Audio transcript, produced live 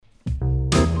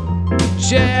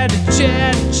Chad.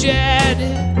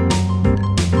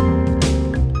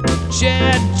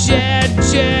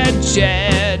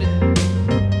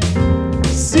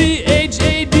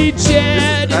 C-H-A-D,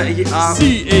 Chad.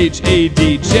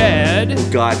 C-H-A-D, Chad. Oh,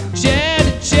 God. Chad.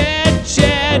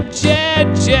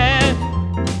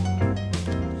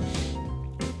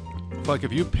 Like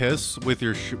if you piss with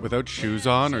your without shoes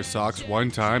on or socks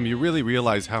one time, you really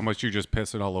realize how much you're just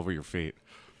pissing all over your feet.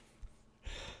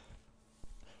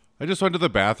 I just went to the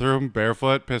bathroom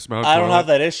barefoot, pissed my own I don't toilet. have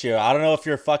that issue. I don't know if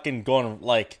you're fucking going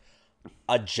like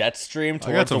a jet stream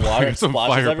towards the water and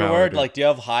splashes everywhere. Dude. Like, do you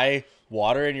have high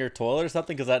water in your toilet or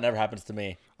something? Because that never happens to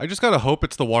me. I just gotta hope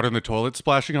it's the water in the toilet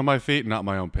splashing on my feet, not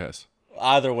my own piss.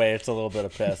 Either way, it's a little bit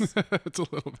of piss. It's a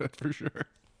little bit for sure.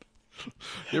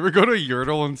 You ever go to a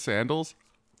yurtle in sandals?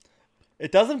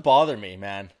 It doesn't bother me,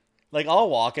 man. Like, I'll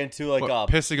walk into like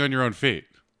pissing on your own feet.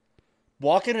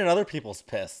 Walking in other people's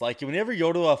piss. Like, whenever you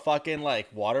go to a fucking like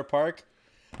water park,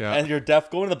 Yeah, and you're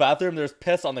going to the bathroom, there's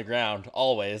piss on the ground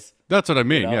always. that's what I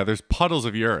mean. You know? Yeah, there's puddles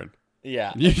of urine.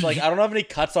 Yeah, it's like I don't have any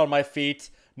cuts on my feet,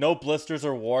 no blisters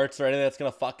or warts or anything that's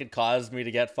gonna fucking cause me to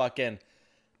get fucking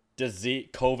disease,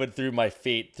 COVID through my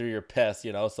feet through your piss.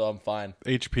 You know, so I'm fine.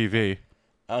 HPV.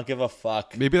 I don't give a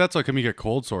fuck. Maybe that's why come you get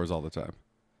cold sores all the time.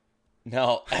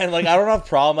 No, and like I don't have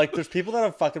problem. Like there's people that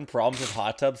have fucking problems with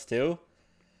hot tubs too.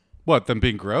 What, them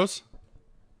being gross?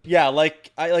 Yeah,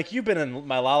 like you've been in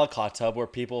my Lilac hot tub where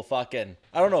people fucking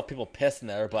I don't know if people piss in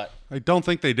there, but I don't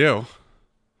think they do.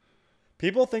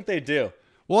 people think they do.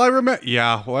 Well, I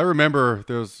remember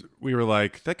we were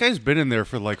like, that guy's been in there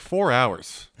for like 4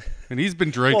 hours and he's been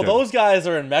drinking. Well, those guys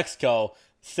are in Mexico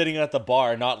sitting at the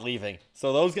bar not leaving.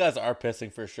 So those guys are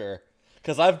pissing for sure.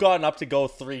 Because I've gotten up to go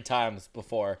 3 times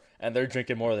before and they're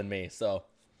drinking more than me. So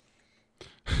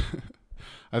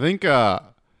I think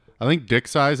dick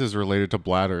size is related to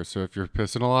bladder. So if you're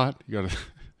pissing a lot, you got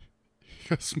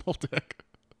a small dick.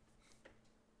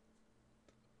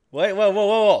 wait,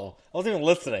 whoa. I wasn't even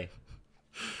listening.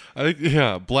 I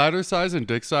think, bladder size and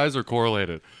dick size are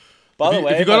correlated. By the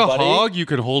way, if you got a buddy, hog, you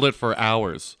can hold it for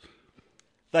hours.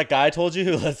 that guy I told you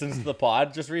who listens to the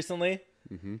pod just recently,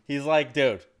 he's like,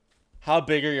 dude, how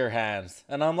big are your hands?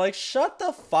 And I'm like, shut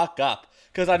the fuck up.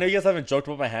 Because I know you guys haven't joked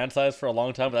about my hand size for a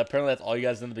long time, but apparently that's all you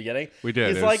guys did in the beginning. We did.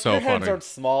 He's It was like, so your hands funny. aren't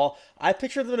small. I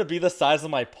pictured them to be the size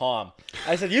of my palm.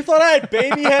 I said, you thought I had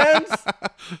baby hands?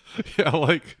 Yeah,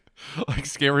 like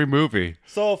Scary Movie.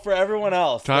 So for everyone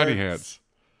else, Tiny hands.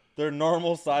 They're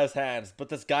normal size hands. But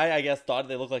this guy, I guess, thought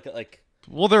they looked like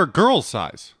Well, they're girl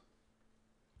size.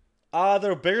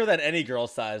 they're bigger than any girl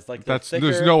size. Like they're thicker.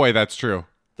 There's no way that's true.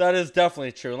 That is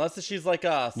definitely true. Unless she's like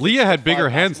a Leah had 6'5" bigger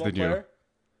hands basketball than you. player.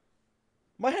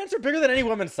 My hands are bigger than any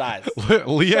woman's size.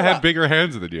 Leah Shut had up. bigger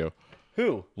hands than you.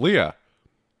 Who? Leah.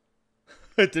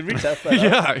 Did we test that out?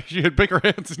 Yeah, she had bigger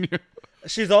hands than you.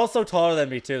 She's also taller than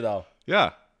me too, though.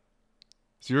 Yeah.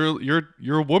 So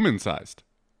you're woman sized.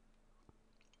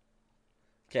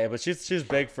 Okay, but she's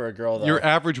big for a girl though. You're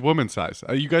average woman size.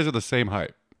 You guys are the same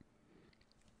height.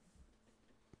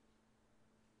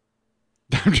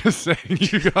 I'm just saying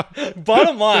you got.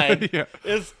 Bottom line Yeah.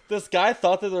 is this guy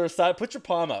thought that there was size. Put your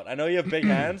palm out. I know you have big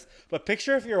hands, but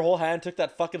picture if your whole hand took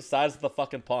that fucking size of the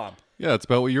fucking palm. Yeah, that's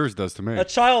about what yours does to me. A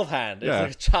child hand. It's Yeah.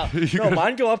 like a child. You No, got-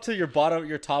 mine go up to your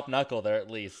top knuckle there at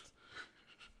least.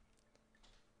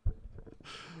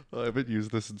 I haven't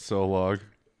used this in so long.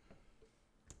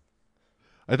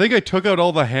 I think I took out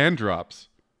all the hand drops.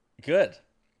 Good.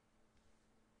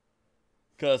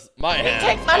 Because my hand.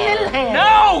 Take my little hand.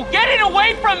 No! Get it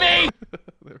away from me!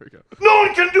 There we go. No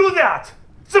one can do that!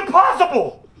 It's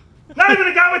impossible! Not even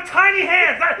a guy with tiny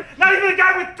hands! Not even a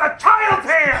guy with a child's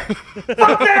hand!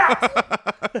 Fuck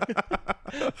that!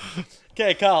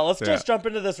 Okay, Kyle, let's just Yeah. jump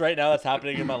into this right now that's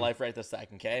happening in my life right this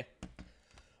second, okay?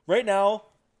 Right now,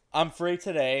 I'm free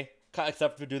today,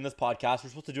 except for doing this podcast. We're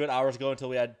supposed to do it hours ago until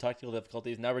we had technical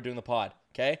difficulties. Now we're doing the pod,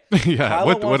 okay? Yeah, Kyla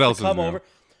what wants else to is come new? over.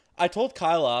 I told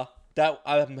Kyla that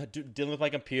I'm dealing with my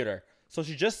computer. So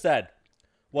she just said,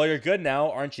 well, you're good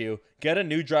now, aren't you? Get a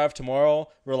new drive tomorrow,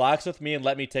 relax with me, and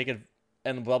let me take it,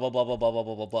 and blah, blah, blah, blah, blah, blah,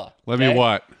 blah, blah, blah. Let me Okay?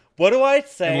 what? What do I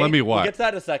say? And let me We'll what? get to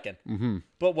that in a second. Mm-hmm.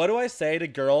 But what do I say to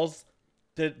girls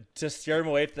to steer them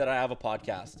away that I have a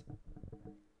podcast?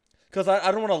 Because I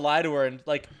don't want to lie to her and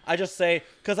like I just say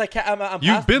because I can't. I'm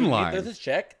You've past- been with lying. this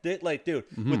chick, like, dude,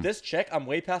 with this chick, I'm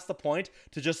way past the point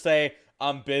to just say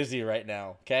I'm busy right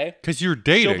now. Okay? Because you're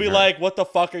dating She'll be her. like, "What the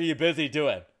fuck are you busy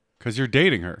doing?" Because you're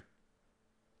dating her.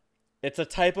 It's a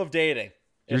type of dating.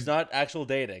 It's not actual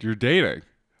dating. You're dating.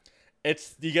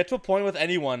 It's you get to a point with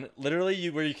anyone, literally,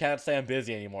 where you can't say I'm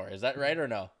busy anymore. Is that right or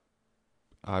no?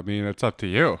 I mean, it's up to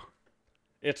you.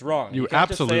 It's wrong. You can't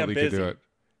just say I'm absolutely could busy. do it.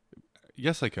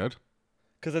 Yes, I could.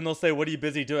 Because then they'll say, what are you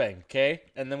busy doing? Okay?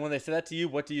 And then when they say that to you,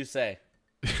 what do you say?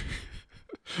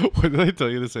 What did I tell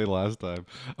you to say last time?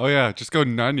 Oh, yeah, just go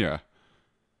Nunya.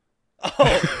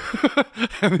 Oh,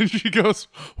 And then she goes,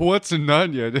 what's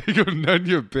Nunya? And you go,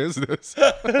 Nunya business.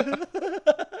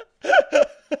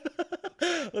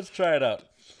 let's try it out.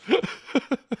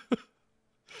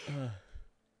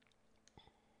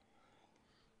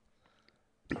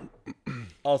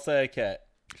 I'll say okay.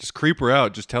 Just creep her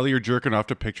out. Just tell her you're jerking off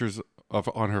to pictures of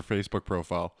on her Facebook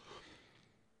profile.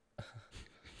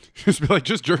 Just be like,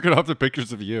 just jerking off to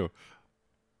pictures of you.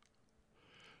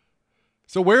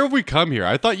 So where have we come here?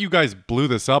 I thought you guys blew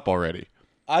this up already.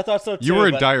 I thought so too. You were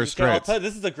in but- dire okay, I'll straits. tell you,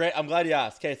 this is a great. I'm glad you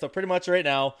asked. Okay, so pretty much right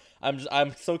now, I'm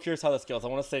so curious how this goes. I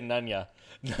want to say Nunya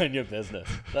business.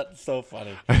 That's so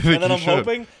funny. think And then you I'm should.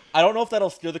 hoping. I don't know if that'll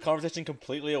steer the conversation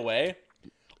completely away,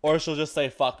 or she'll just say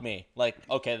 "fuck me." Like,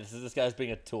 okay, this guy's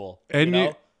being a tool. And you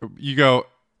know? you go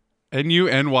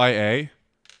Nunya.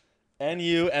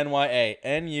 Nunya.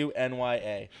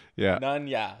 Nunya. Yeah.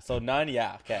 Nunya. So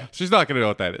Nunya. Okay. She's not gonna know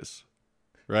what that is,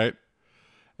 right?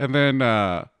 And then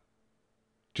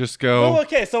just go. Oh,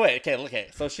 okay. So wait. Okay.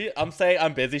 So I'm saying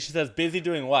I'm busy. She says, "Busy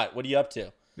doing what? What are you up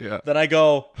to?" Yeah. Then I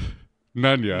go,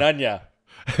 Nunya. Nunya.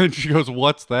 And she goes,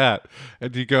 what's that?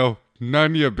 And you go,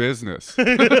 Nunya business.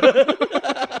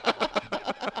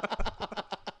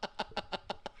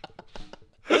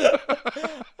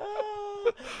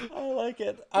 I like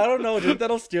it. I don't know. Do you think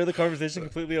that'll steer the conversation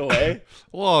completely away?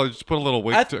 Well, just put a little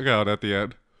wink out at the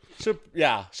end.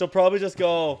 She'll probably just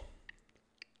go.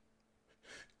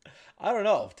 I don't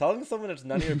know. Telling someone it's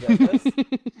none of your business.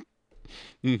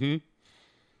 Mm-hmm.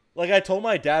 Like I told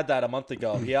my dad that a month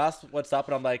ago. He asked what's up,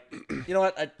 and I'm like, you know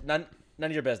what? None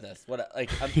of your business. What? Like,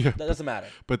 that doesn't matter.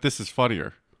 But this is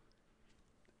funnier.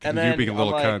 And You then being a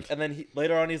little I'm like, cunt. and then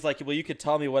later on, he's like, well, you could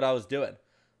tell me what I was doing,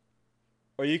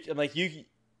 or I'm like,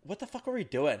 what the fuck were we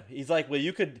doing? He's like, well,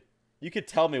 you could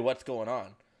tell me what's going on,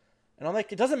 and I'm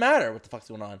like, it doesn't matter what the fuck's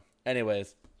going on.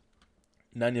 Anyways,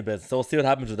 none of your business. So we'll see what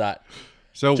happens with that.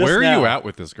 So Just where are you now. at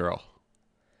with this girl?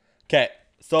 Okay,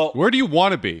 so Where do you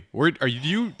want to be? Where are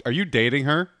you dating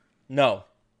her? no,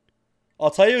 I'll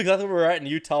tell you exactly where we're at, and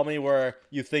you tell me where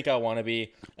you think I want to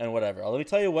be, and whatever. Let me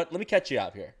tell you what. Let me catch you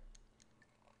up here,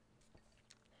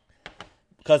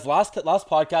 because last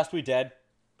podcast we did,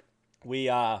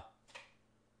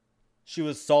 she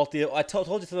was salty. I told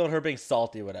you something about her being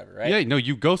salty or whatever, right? Yeah, no,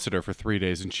 you ghosted her for 3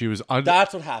 days and she was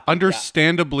That's what happened.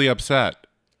 understandably upset.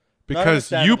 Not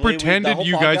Because you understandably, pretended the whole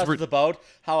you guys podcast were was about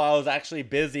how I was actually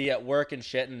busy at work and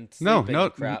shit and No, sleeping no,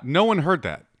 and crap. no one heard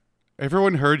that.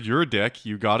 Everyone heard you're a dick,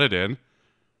 you got it in,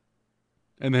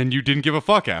 and then you didn't give a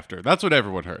fuck after. That's what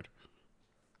everyone heard.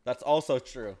 That's also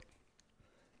true.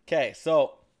 Okay,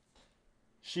 so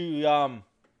she so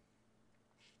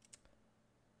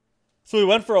we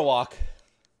went for a walk,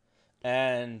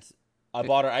 and I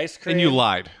bought her ice cream. And you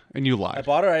lied. And you I lied.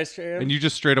 bought her ice cream. And you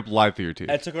just straight up lied through your teeth.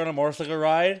 I took her on a motorcycle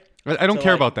ride. I don't to,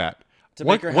 care like, about that. to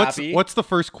make her happy. What's the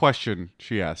first question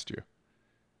she asked you?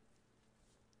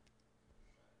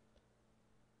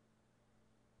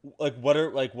 Like what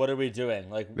are we doing?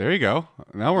 Like There you go.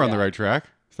 Now we're on the Yeah. right track.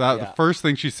 So Yeah. the first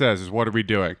thing she says is, "What are we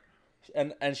doing?"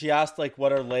 and she asked like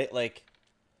what are late like.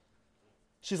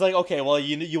 She's like, okay, well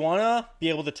you wanna be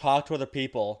able to talk to other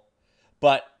people,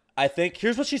 but I think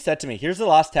here's what she said to me. Here's the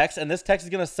last text, and this text is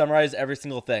gonna summarize every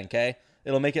single thing. Okay,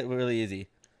 it'll make it really easy.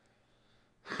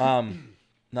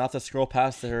 Not to scroll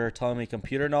past her telling me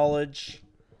computer knowledge.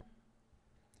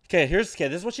 Okay, this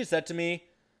is what she said to me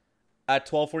at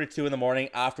 12:42 in the morning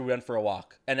after we went for a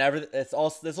walk, and this will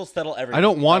settle everything. I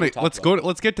don't want that we to. talked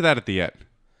Let's get to that at the end.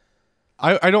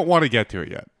 I don't want to get to it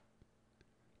yet.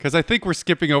 Because I think we're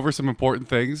skipping over some important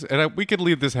things, and we could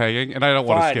leave this hanging, and I don't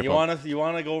want to Fine, skip them. you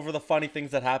want to go over the funny things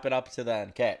that happen up to then.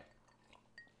 Okay.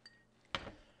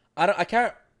 I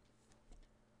can't.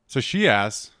 So she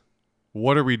asks,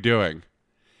 "What are we doing?"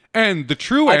 And the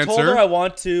true I answer, told her I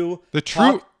want to. the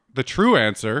true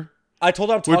answer, I told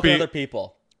her I'm would talking be- to other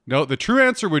people. no, the true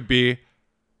answer would be,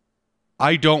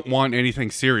 "I don't want anything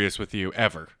serious with you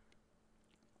ever."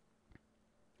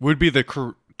 Would be the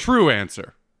true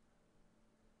answer.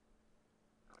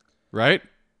 Right?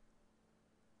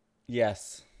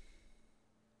 Yes.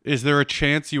 Is there a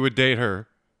chance you would date her?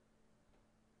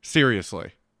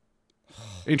 Seriously.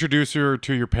 Introduce her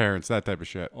to your parents, that type of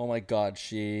shit. Oh my god,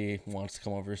 she wants to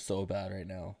come over so bad right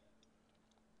now.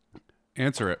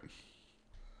 Answer it.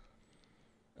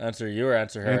 Answer you or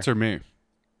answer her? Answer me.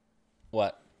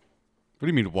 What? What do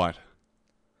you mean, what?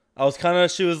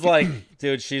 She was like,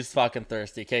 dude, she's fucking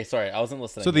thirsty. Okay, sorry, I wasn't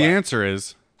listening. So the What? answer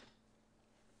is,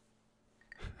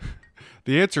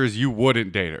 The answer is you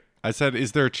wouldn't date her. I said,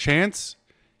 is there a chance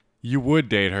you would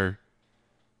date her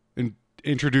and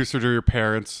introduce her to your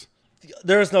parents?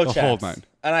 There is no The chance. whole nine.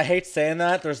 And I hate saying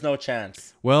that. There's no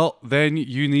chance. Well, then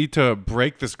you need to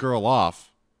break this girl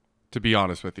off, to be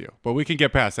honest with you. But we can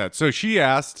get past that. So she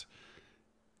asked,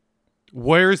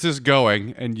 where is this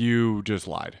going? And you just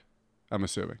lied, I'm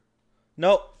assuming.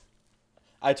 Nope.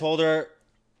 I told her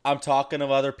I'm talking of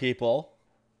other people.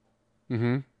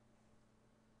 Mm-hmm.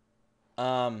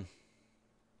 Um,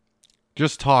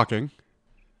 Just talking.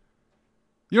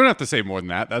 You don't have to say more than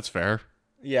that. That's fair.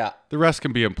 yeah, The rest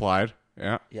can be implied.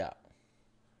 Yeah. yeah.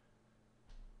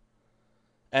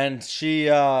 And she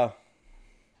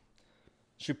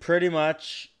pretty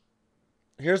much.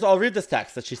 I'll read this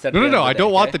text that she sent. No. I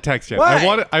don't want the text yet.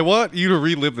 Why? I want you to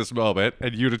relive this moment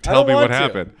and you to tell don't me what want to.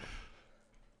 happened.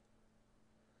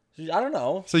 I don't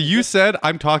know. So you said,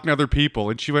 I'm talking to other people.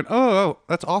 And she went, oh,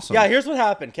 that's awesome. Yeah, here's what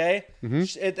happened, okay?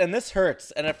 Mm-hmm. And this hurts,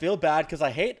 and I feel bad because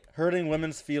I hate hurting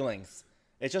women's feelings.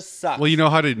 It just sucks. Well, you know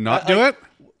how to not do it?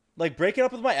 Like breaking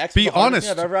up with my ex. Be was the hardest honest.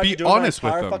 thing I've ever had Be to do in my honest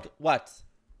with entire them. What?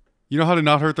 You know how to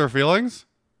not hurt their feelings?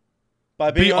 By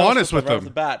being Be honest with them. Right off them.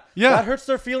 the bat. Yeah. That hurts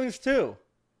their feelings too.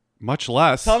 Much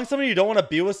less. Telling somebody you don't want to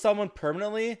be with someone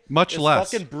permanently Much is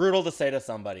less. fucking brutal to say to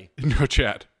somebody. No,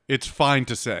 Chad. It's fine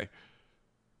to say.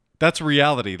 That's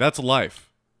reality. That's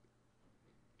life.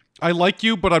 I like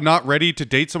you, but I'm not ready to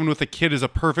date someone with a kid is a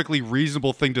perfectly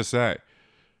reasonable thing to say.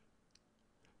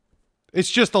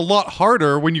 It's just a lot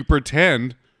harder when you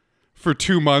pretend for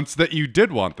 2 months that you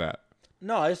did want that.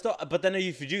 No, I just don't. But then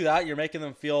if you do that, you're making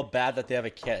them feel bad that they have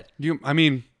a kid.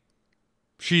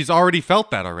 She's already felt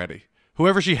that already.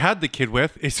 Whoever she had the kid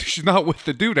with, she's not with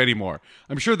the dude anymore.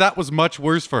 I'm sure that was much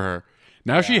worse for her.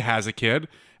 Now she has a kid,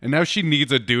 and now she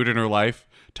needs a dude in her life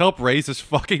to help raise this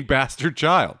fucking bastard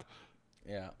child.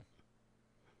 Yeah.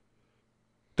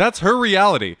 That's her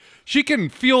reality. She can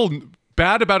feel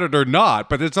bad about it or not,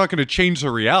 but it's not going to change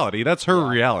her reality. That's her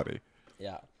reality.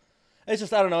 Yeah. It's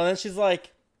just, I don't know. And then she's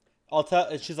like,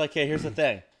 she's like, hey, here's the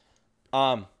thing.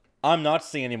 I'm not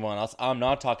seeing anyone else. I'm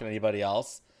not talking to anybody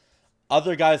else.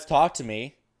 Other guys talk to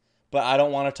me, but I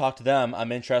don't want to talk to them. I'm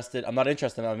not interested.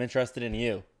 I'm interested in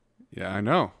you. Yeah, I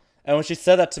know. And when she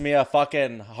said that to me, a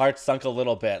fucking heart sunk a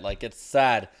little bit. Like, it's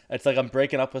sad. It's like I'm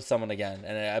breaking up with someone again,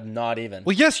 and I'm not even.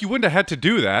 Well, yes, you wouldn't have had to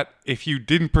do that if you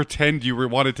didn't pretend you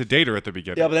wanted to date her at the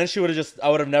beginning. Yeah, but then I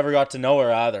would have never got to know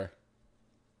her either.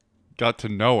 Got to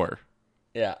know her.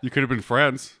 Yeah. You could have been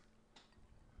friends.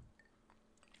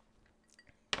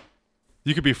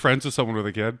 You could be friends with someone with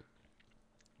a kid.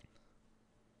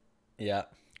 Yeah.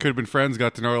 Could have been friends,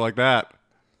 got to know her like that.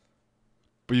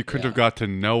 But you couldn't have got to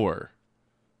know her.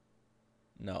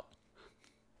 No.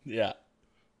 Yeah.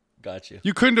 Got you.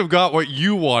 You couldn't have got what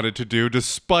you wanted to do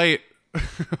despite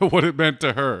what it meant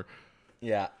to her.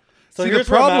 Yeah. So See, here's the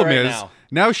problem where I'm at is, right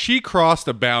now she crossed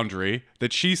a boundary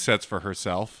that she sets for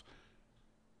herself.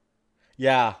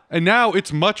 Yeah. And now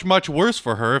it's much, much worse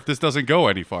for her if this doesn't go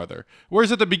any farther.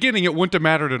 Whereas at the beginning, it wouldn't have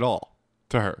mattered at all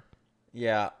to her.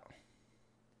 Yeah.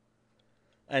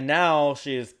 And now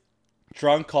she's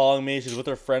drunk calling me. She's with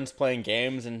her friends playing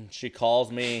games, and she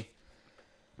calls me.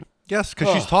 Yes,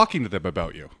 because she's talking to them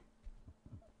about you.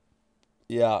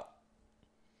 Yeah.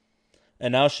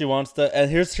 And now she wants to.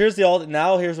 And here's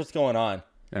what's going on.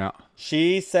 Yeah.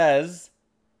 She says,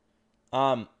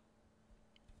 let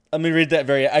me read that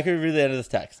I can read the end of this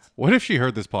text. What if she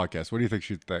heard this podcast? What do you think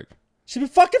she'd think? She'd be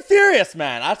fucking furious,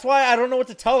 man. That's why I don't know what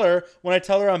to tell her when I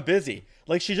tell her I'm busy.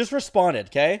 Like, she just responded,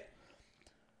 okay?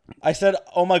 I said,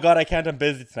 oh my God, I can't, I'm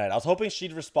busy tonight. I was hoping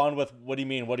she'd respond with, what do you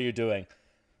mean? What are you doing?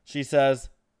 She says,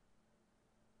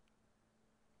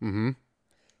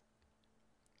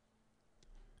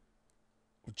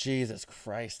 Jesus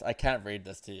Christ, I can't read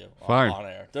this to you on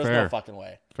air. There's Fair. no fucking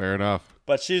way. Fair enough.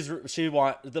 But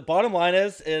the bottom line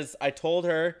is I told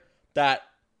her that,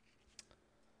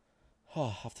 I'll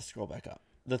have to scroll back up.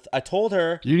 I told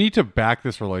her, You need to back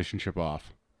this relationship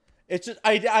off. it's just,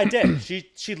 I did.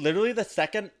 She literally, the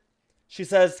second she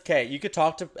says, okay, you could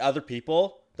talk to other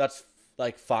people. That's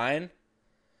like fine.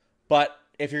 But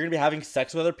if you're going to be having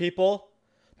sex with other people,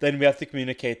 then we have to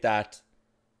communicate that.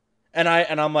 And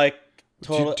I'm like,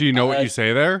 totally. Do you know what you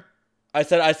say there? I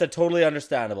said totally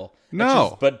understandable.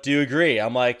 No. But do you agree?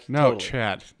 I'm like, No,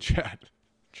 totally. Chad.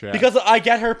 Because I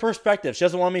get her perspective. She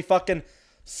doesn't want me fucking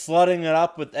slutting it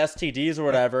up with STDs or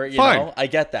whatever. You know, I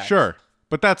get that. Sure.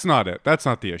 But that's not it. That's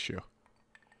not the issue.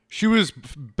 She was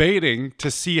baiting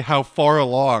to see how far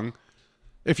along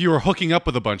if you were hooking up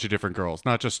with a bunch of different girls,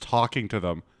 not just talking to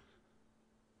them.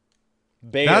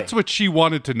 Baiting. That's what she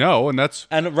wanted to know, and that's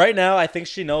And right now, I think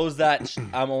she knows that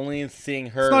I'm only seeing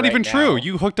her. it's not right even now. true.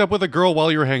 You hooked up with a girl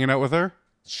while you were hanging out with her.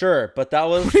 Sure, but that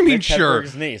was What do you mean, Mitch sure?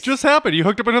 Hedberg's niece. Just happened. You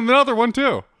hooked up with another one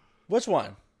too Which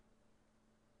one?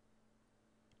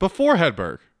 before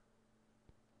Hedberg.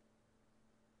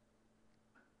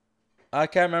 I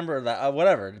can't remember that.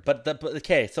 Whatever. But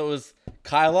okay, so it was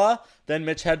Kyla, then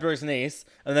Mitch Hedberg's niece,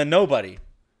 and then nobody.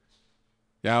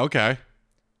 Yeah, okay.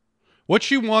 What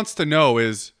she wants to know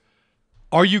is,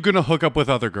 are you gonna hook up with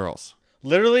other girls?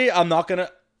 Literally, I'm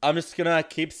just gonna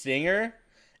keep seeing her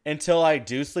until I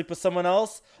do sleep with someone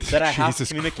else. Then I have to Jesus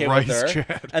communicate Christ, with her,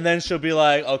 Chad. and then she'll be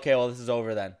like, "Okay, well, this is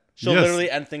over." Then she'll Yes.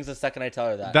 literally end things the second I tell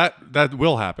her that. That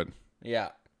will happen. Yeah.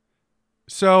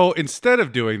 So instead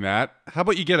of doing that, how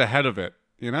about you get ahead of it?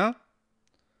 You know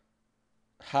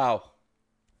How?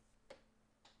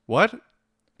 what?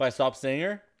 By stop seeing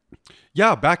her?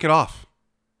 Yeah, back it off.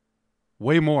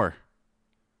 Way more.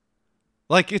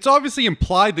 Like, it's obviously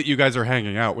implied that you guys are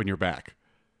hanging out when you're back.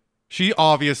 She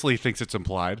obviously thinks it's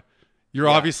implied. You're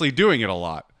Yeah. obviously doing it a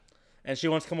lot. And she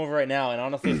wants to come over right now. And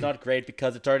honestly, it's not great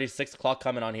because it's already 6 o'clock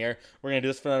coming on here. We're going to do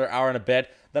this for another hour and a bit.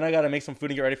 Then I got to make some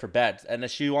food and get ready for bed. And then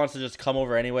she wants to just come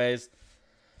over anyways.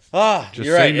 Just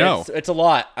you're say right. no. It's a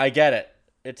lot. I get it.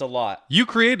 It's a lot. You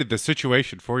created this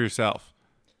situation for yourself.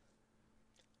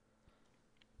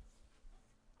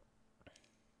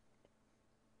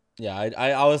 Yeah,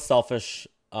 I was selfish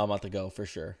a month ago for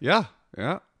sure. Yeah.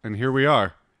 And here we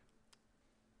are.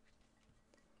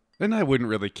 Then I wouldn't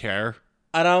really care.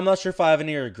 And I'm not sure if I have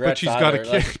any regrets. But she's got a either.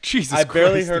 kid. Like, Jesus I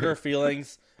barely Christ, hurt dude. her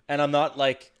feelings. And I'm not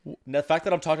like, the fact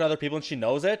that I'm talking to other people and she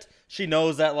knows it, she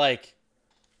knows that like,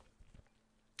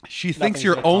 She thinks Nothing's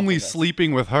you're gonna come only from this.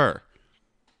 sleeping with her.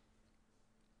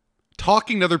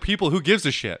 Talking to other people, who gives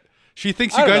a shit? She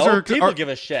thinks you I don't guys know. are. People are give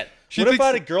a shit. She What if I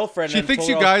had a thinks- girlfriend she and thinks told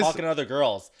you her I was guys- talking to other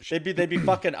girls? They'd be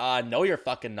fucking, no, you're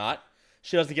fucking not.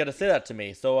 She doesn't get to say that to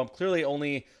me. So I'm clearly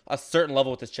only a certain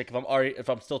level with this chick if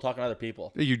I'm still talking to other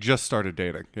people. You just started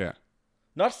dating. Yeah.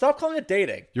 Stop calling it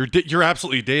dating. You're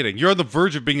absolutely dating. You're on the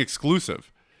verge of being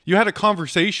exclusive. You had a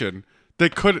conversation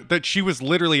that she was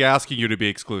literally asking you to be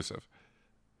exclusive.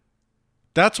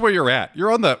 That's where you're at.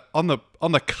 You're on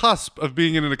the cusp of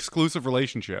being in an exclusive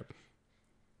relationship.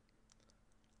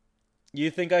 You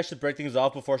think I should break things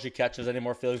off before she catches any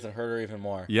more feelings and hurt her even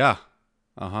more? Yeah.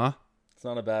 Uh-huh. It's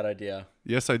not a bad idea.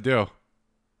 Yes, I do.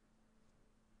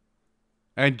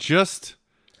 And just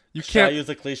you Should I can't use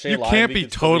a cliche you line? can't We be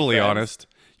can still totally friends? honest.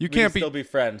 You We can can't be still be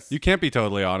friends. You can't be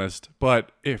totally honest,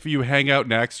 but if you hang out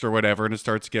next or whatever and it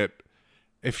starts to get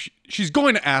if she's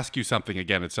going to ask you something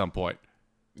again at some point.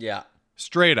 Yeah.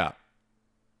 Straight up.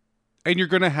 And you're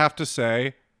going to have to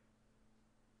say,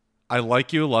 I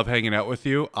like you, love hanging out with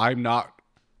you. I'm not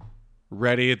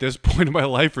ready at this point in my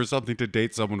life for something to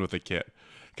date someone with a kid.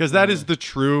 Because that is the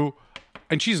true,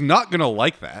 and she's not going to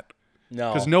like that.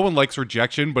 No. Because no one likes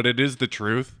rejection, but it is the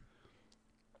truth.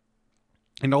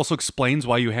 And also explains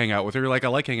why you hang out with her. You're like, I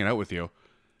like hanging out with you.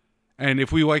 And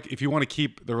if you want to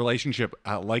keep the relationship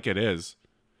like it is,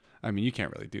 I mean, you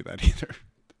can't really do that either.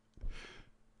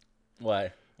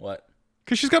 Why? What?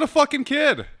 Because she's got a fucking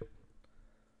kid.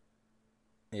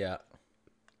 Yeah.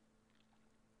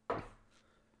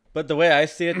 But the way I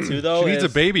see it too, though, She needs a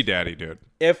is baby daddy, dude.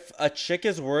 if a chick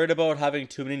is worried about having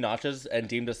too many notches and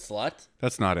deemed a slut,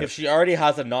 That's not it. if she already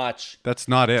has a notch, That's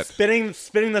not it. spinning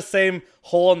the same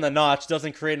hole in the notch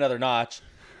doesn't create another notch.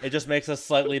 It just makes a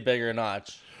slightly bigger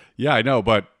notch. Yeah, I know,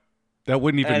 but that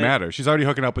wouldn't even And- matter. She's already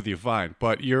hooking up with you, fine.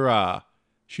 But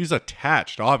she's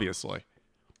attached, obviously.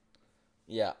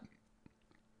 Yeah.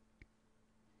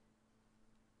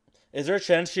 Is there a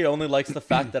chance she only likes the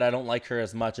fact that I don't like her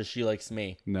as much as she likes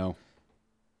me? No.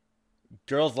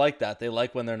 Girls like that. They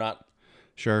like when they're not.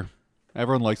 Sure.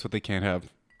 Everyone likes what they can't have.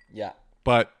 Yeah.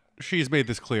 But she's made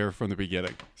this clear from the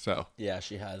beginning. So, Yeah,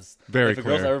 she has. Very If a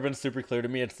girl's clear. ever been super clear to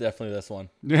me, it's definitely this one.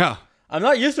 yeah. I'm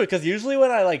not used to it because usually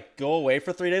when I like go away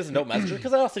for 3 days and don't message her,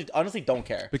 because I honestly don't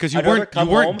care. Because you I'd rather weren't- come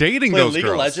you weren't home, dating play those League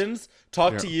of girls. Legends,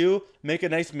 talk to Yeah. you, make a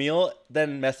nice meal,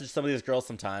 then message some of these girls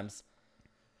sometimes.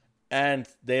 And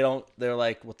they're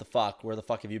like, what the fuck? Where the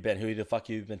fuck have you been? Who the fuck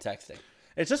have you been texting?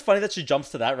 It's just funny that she jumps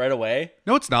to that right away.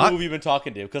 No, it's not. Who have you been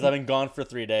talking to? Because I've been gone for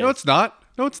 3 days. No, it's not.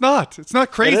 No, it's not. It's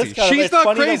not crazy. kind of- She's it's not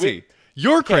funny that crazy.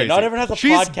 You're Okay, crazy. not everyone has a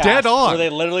She's podcast dead on. where they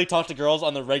literally talk to girls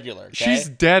on the regular. Okay? She's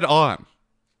dead on.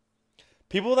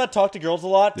 People that talk to girls a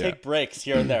lot Yeah. take breaks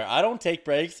here and there. I don't take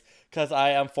breaks because I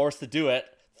am forced to do it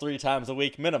 3 times a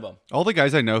week minimum. All the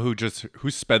guys I know who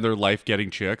spend their life getting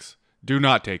chicks do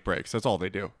not take breaks. That's all they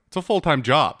do. It's a full-time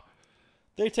job.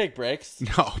 They take breaks.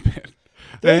 No, man.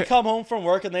 They come home from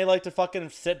work and they like to fucking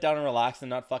sit down and relax and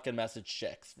not fucking message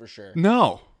chicks for sure.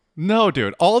 No,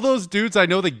 dude. All those dudes I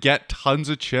know that get tons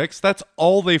of chicks, that's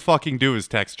all they fucking do is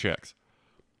text chicks.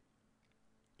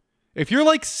 If you're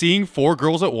like seeing 4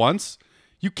 girls at once,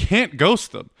 you can't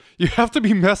ghost them. You have to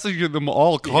be messaging them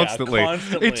all constantly. Yeah,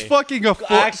 constantly. It's fucking it's a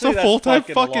that's full-time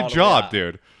fucking fucking job,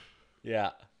 dude. Yeah.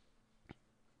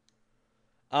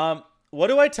 What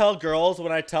do I tell girls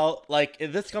when I tell, like,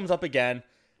 if this comes up again,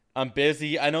 I'm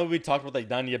busy. I know we talked about, like,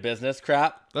 none of your business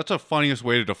crap. That's the funniest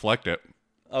way to deflect it.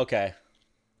 Okay.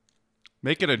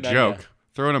 Make it a None joke. ya.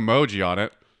 Throw an emoji on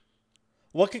it.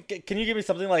 What can you give me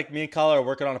something like me and Kyle are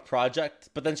working on a project,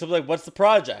 but then she'll be like, "What's the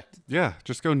project?" Yeah,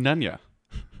 just go Nunya.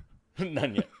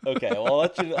 None yet. Okay, well,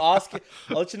 I'll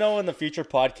let you know in the future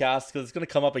podcast because it's gonna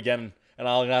come up again, and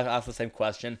I'll ask the same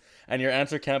question, and your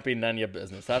answer can't be none of your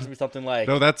business. It has to be something like,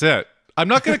 No, that's it. I'm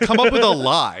not going to come up with a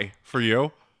lie for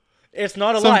you. "It's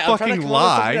not a Some lie." I'm trying to fucking come up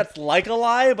with something lie. that's like a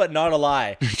lie, but not a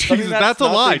lie. Jesus, that's a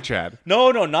not lie, the- Chad. No,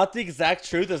 not the exact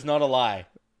truth is not a lie.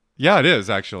 Yeah, it is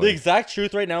The actually. exact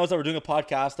truth right now is that we're doing a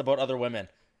podcast about other women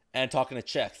and talking to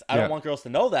chicks. I Yeah. don't want girls to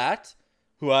know that,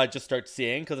 who I just start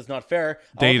seeing, because it's not fair. I want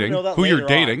them to Dating. know that Who you're later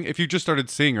dating. on. If you just started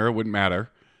seeing her, it wouldn't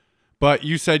matter. But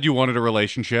you said you wanted a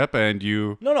relationship and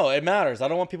you... No, it matters. I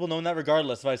don't want people knowing that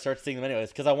regardless if I start seeing them anyways,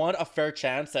 because I want a fair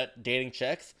chance at dating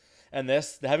chicks, and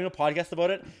having a podcast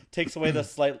about it takes away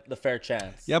the fair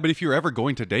chance. Yeah, but if you're ever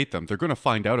going to date them, they're going to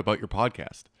find out about your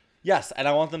podcast. Yes, and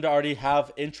I want them to already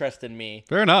have interest in me.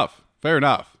 Fair enough.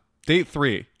 Date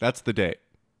 3. That's the date.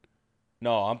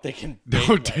 No, I'm thinking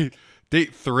No,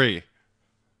 date 3.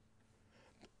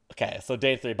 Okay, so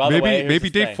date 3. By the way, here's Maybe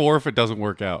the date thing. 4 if it doesn't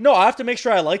work out. No, I have to make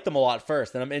sure I like them a lot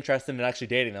first, and I'm interested in actually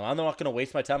dating them. I'm not going to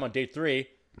waste my time on date 3.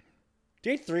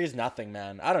 Date 3 is nothing,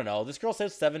 man. I don't know. This girl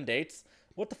says 7 dates.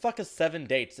 What the fuck is 7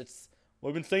 dates?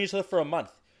 We've been seeing each other for a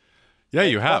month. Yeah,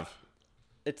 you have.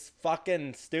 It's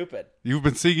fucking stupid. You've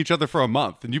been seeing each other for a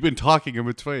month, and you've been talking in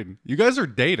between. You guys are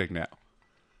dating now.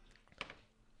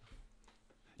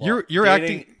 Well, You're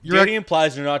acting. Dating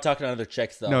implies you're not talking to other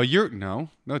chicks, though. No,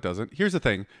 it doesn't. Here's the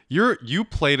thing. You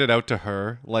played it out to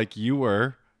her like you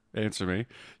were. Answer me.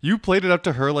 You played it out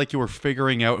to her like you were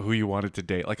figuring out who you wanted to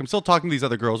date. Like, I'm still talking to these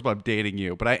other girls, but I'm dating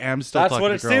you. But I am still That's talking what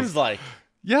to it girls. seems like.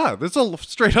 Yeah, this is a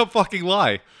straight up fucking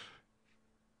lie.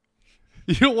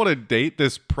 You don't want to date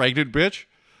this pregnant bitch?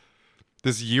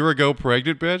 This year ago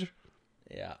pregnant bitch?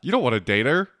 Yeah. You don't want to date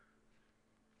her.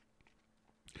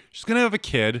 She's going to have a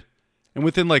kid, and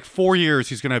within like 4 years,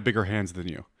 he's going to have bigger hands than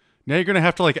you. Now you're going to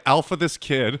have to like alpha this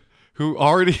kid who's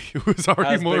already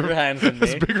Has more bigger hands than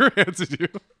has me. bigger hands than you.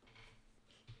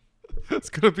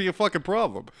 It's going to be a fucking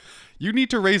problem. You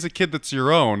need to raise a kid that's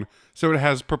your own so it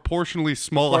has proportionally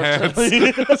small hands.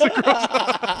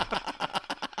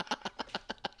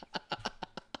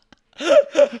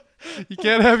 You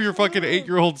can't have your fucking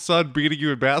 8-year-old son beating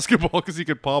you in basketball because he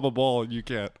can palm a ball and you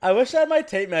can't. I wish I had my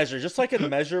tape measure just so I could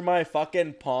measure my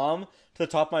fucking palm to the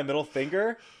top of my middle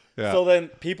finger. Yeah. So then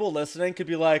people listening could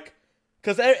be like,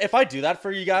 because if I do that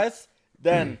for you guys,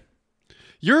 then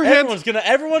Your hands,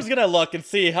 everyone's gonna look and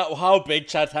see how big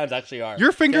Chad's hands actually are.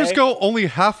 your fingers okay? go only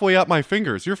halfway up my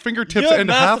fingers. Your fingertips You have end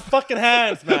massive half. fucking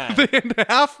hands, man. They end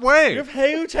halfway. You have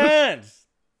huge hands.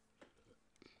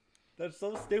 That's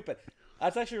so stupid.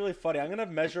 That's actually really funny. I'm gonna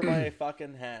measure my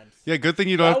fucking hands. Yeah, good thing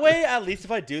you don't. That way, at least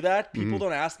if I do that, people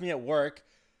don't ask me at work,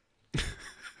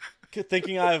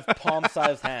 thinking I have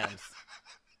palm-sized hands.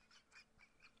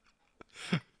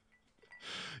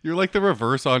 You're like the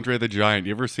reverse Andre the Giant.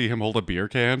 You ever see him hold a beer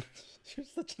can You're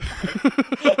such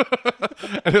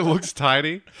a and it looks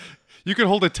tiny? You can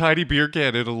hold a tiny beer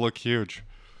can, it'll look huge.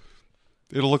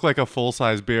 It'll look like a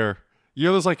full-size beer. You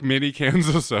know those like mini cans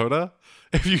of soda?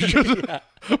 If you just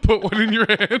put one in your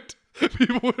hand,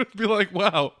 people would be like,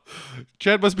 "Wow,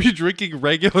 Chad must be drinking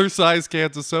regular-sized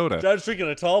cans of soda." Chad's drinking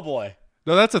a tall boy.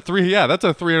 No, that's a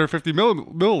 350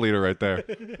 milliliter right there.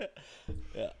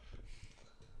 Yeah.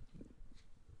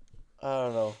 I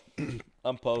don't know.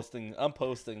 I'm posting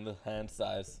the hand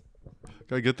size.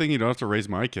 Okay, good thing you don't have to raise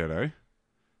my kid, eh?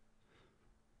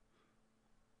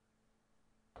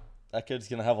 That kid's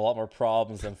gonna have a lot more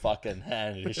problems than fucking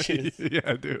hand issues.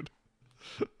 Yeah, dude.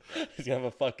 He's gonna have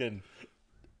a fucking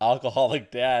alcoholic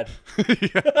dad.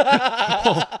 He's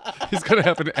gonna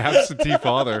have an absentee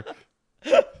father.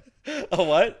 A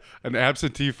what? An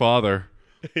absentee father.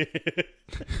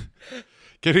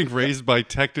 Getting raised by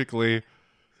technically...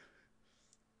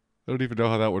 I don't even know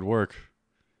how that would work.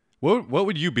 What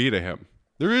would you be to him?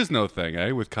 There is no thing,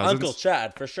 eh? With cousins? Uncle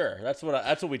Chad, for sure. That's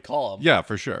what we'd call him. Yeah,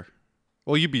 for sure.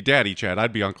 Well, you'd be Daddy Chad.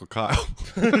 I'd be Uncle Kyle.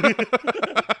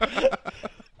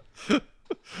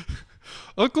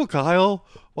 Uncle Kyle,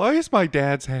 why is my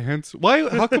dad's hands? Why?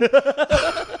 How come?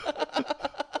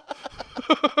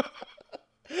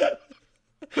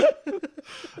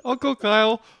 Uncle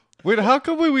Kyle, wait, how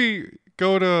come when we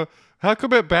go to? How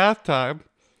come at bath time?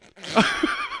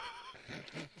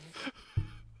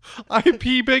 I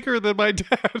pee bigger than my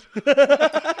dad.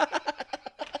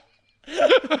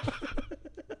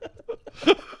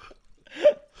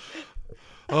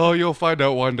 Oh, you'll find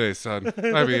out one day, son.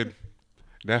 I mean,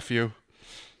 nephew.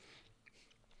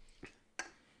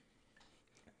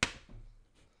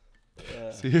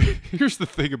 See, here's the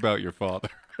thing about your father.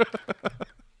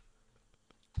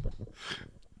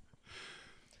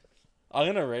 I'm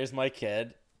going to raise my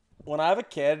kid. When I have a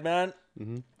kid, man,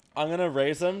 I'm going to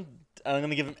raise him and I'm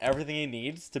going to give him everything he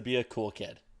needs to be a cool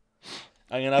kid.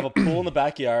 I'm going to have a pool in the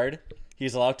backyard.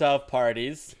 He's allowed to have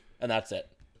parties, and that's it.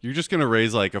 You're just going to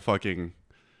raise like a fucking...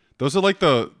 Those are like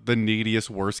the neediest,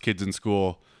 worst kids in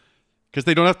school because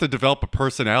they don't have to develop a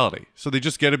personality. So they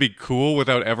just get to be cool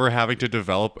without ever having to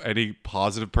develop any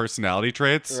positive personality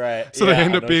traits. Right. So they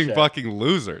end up being fucking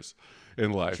losers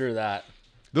in life. True that.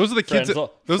 Those are the kids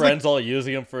friends all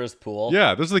using him for his pool.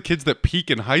 Yeah, those are the kids that peak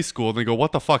in high school and they go,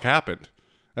 what the fuck happened?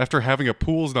 After having a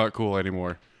pool's not cool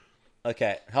anymore.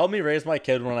 Okay, help me raise my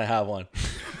kid when I have one.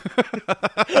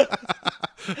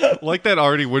 Like that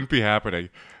already wouldn't be happening.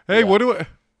 Hey, what do I...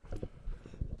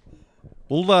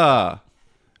 Well,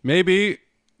 maybe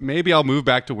I'll move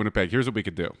back to Winnipeg. Here's what we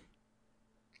could do.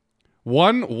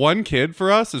 One kid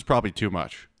for us is probably too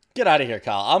much. Get out of here,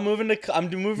 Kyle. I'm moving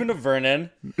to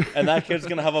Vernon, and that kid's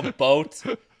gonna have a boat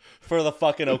for the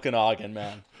fucking Okanagan,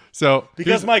 man. So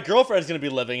because my girlfriend's gonna be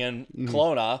living in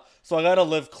Kelowna, so I gotta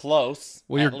live close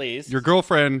at least. Your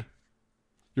girlfriend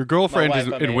is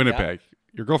in Winnipeg. Yeah.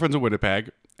 Your girlfriend's in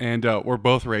Winnipeg, and we're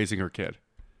both raising her kid.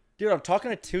 Dude, I'm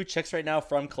talking to 2 chicks right now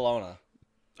from Kelowna.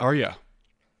 Are ya?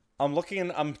 I'm thinking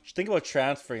about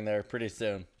transferring there pretty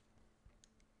soon.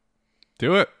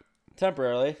 Do it.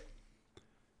 Temporarily.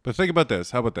 But think about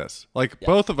this. How about this? Like,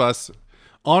 both of us,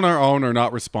 on our own, are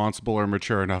not responsible or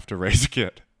mature enough to raise a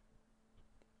kid.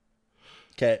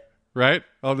 Okay. Right?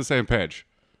 On the same page.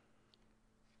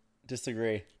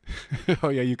 Disagree. Oh,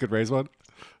 yeah, you could raise one?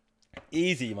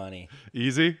 Easy money.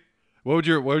 Easy? What would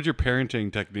your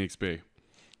parenting techniques be?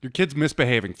 Your kid's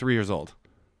misbehaving, 3 years old.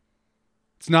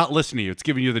 It's not listening to you. It's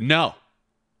giving you the no.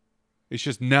 It's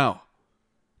just no.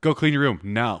 Go clean your room.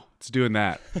 No. It's doing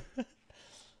that.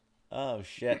 Oh,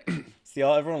 shit. See,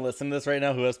 everyone listening to this right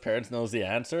now who has parents knows the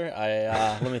answer.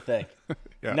 Let me think.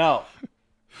 Yeah. No.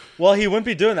 Well, he wouldn't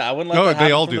be doing that. I wouldn't let that happen. No,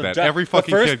 they all do that. Every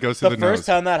fucking kid goes to the nose. The first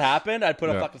time that happened, I'd put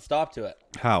a fucking stop to it.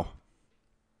 How?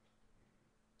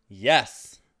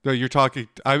 Yes. No, you're talking.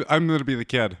 I'm going to be the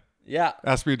kid. Yeah.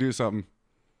 Ask me to do something.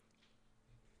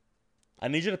 I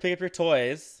need you to pick up your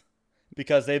toys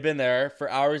because they've been there for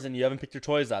hours and you haven't picked your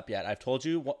toys up yet. I've told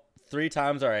you 3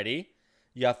 times already.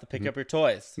 You have to pick up your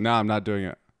toys. No, I'm not doing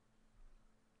it.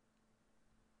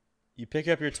 You pick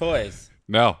up your toys.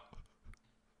 No.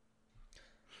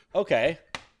 Okay.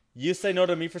 You say no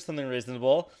to me for something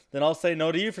reasonable, then I'll say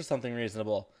no to you for something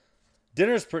reasonable.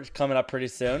 Dinner's coming up pretty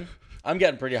soon. I'm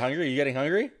getting pretty hungry. Are you getting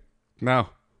hungry? No.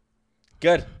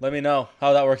 Good. Let me know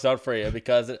how that works out for you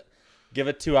because give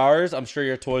it 2 hours. I'm sure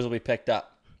your toys will be picked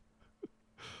up.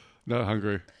 Not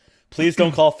hungry. Please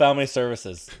don't call family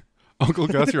services. Uncle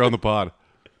Gus, you're on the pod.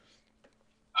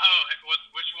 Oh,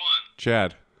 which one?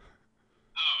 Chad.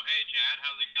 Oh, hey, Chad.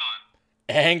 How's it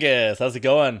going? Angus, how's it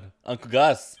going? Uncle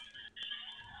Gus.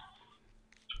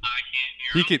 I can't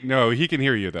hear him. He can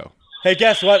hear you, though. Hey,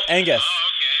 guess what? Angus. Oh,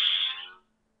 okay.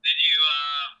 Did you,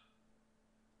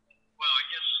 well, I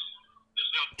guess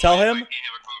there's no point Tell if him. I can't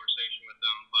have a conversation with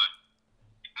them, but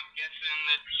I'm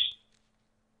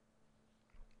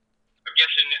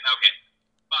guessing, okay,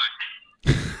 bye.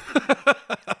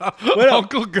 Wait up.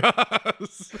 Uncle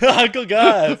Gus. Uncle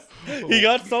Gus. He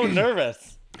got so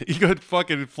nervous. He got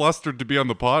fucking flustered to be on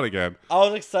the pod again. I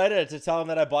was excited to tell him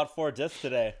that I bought 4 discs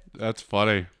today. That's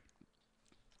funny.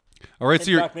 All right,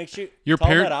 so In fact, make sure your tell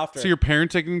him that after. So your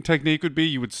parenting technique would be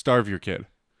you would starve your kid.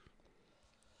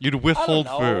 You'd withhold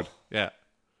I don't know. food. Yeah.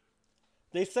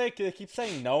 They keep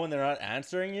saying no and they're not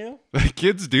answering you.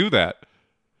 Kids do that.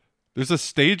 There's a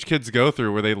stage kids go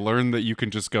through where they learn that you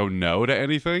can just go no to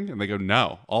anything, and they go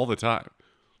no all the time.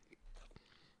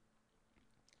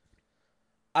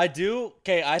 I do.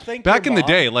 Okay, I think back your in the mom-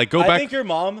 day, like go I back. think your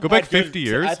mom go back had good- 50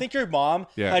 years. I think your mom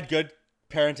Yeah. had good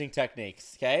parenting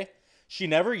techniques. Okay, she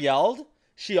never yelled.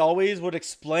 She always would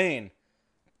explain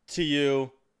to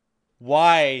you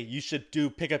why you should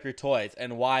pick up your toys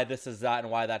and why this is that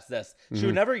and why that's this. She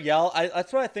would never yell.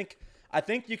 That's what I think. I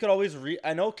think you could always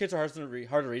I know kids are hard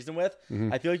to reason with.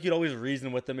 I feel like you'd always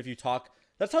reason with them if you talk.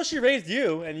 That's how she raised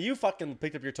you, and you fucking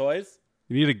picked up your toys.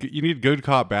 You need good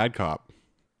cop, bad cop.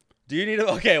 Do you need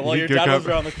a... Okay, well, your good dad cop. was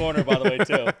around the corner, by the way,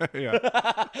 too.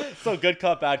 Yeah. So, good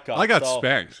cop, bad cop. I got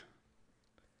spanked.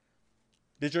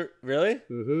 Did you... Really?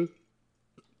 Mm-hmm.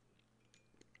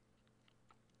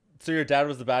 So, your dad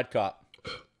was the bad cop?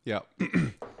 Yeah.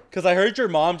 Because I heard your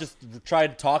mom just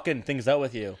tried talking things out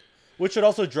with you, which would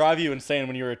also drive you insane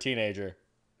when you were a teenager.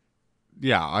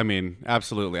 Yeah, I mean,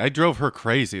 absolutely. I drove her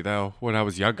crazy, though, when I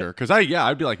was younger. Because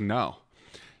I'd be like, no.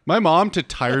 My mom, to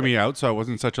tire me out so I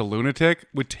wasn't such a lunatic,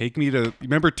 would take me to... You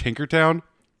remember Tinkertown?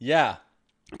 Yeah.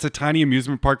 It's a tiny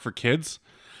amusement park for kids.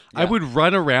 I would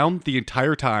run around the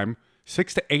entire time,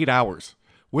 6 to 8 hours,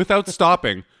 without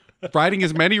stopping, riding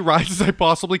as many rides as I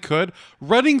possibly could,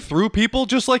 running through people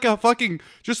just like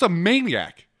just a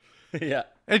maniac. Yeah.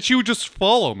 And she would just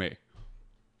follow me.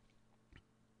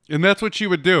 And that's what she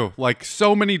would do, like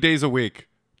so many days a week.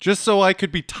 Just so I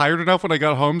could be tired enough when I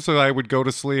got home so I would go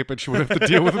to sleep and she wouldn't have to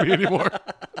deal with me anymore.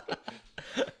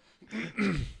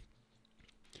 And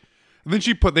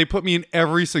then they put me in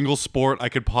every single sport I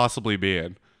could possibly be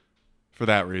in for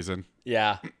that reason.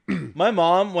 Yeah. My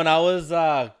mom, when I was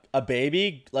a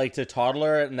baby, like to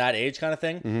toddler and that age kind of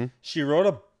thing, she wrote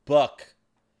a book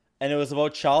and it was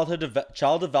about child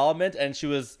development, and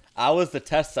I was the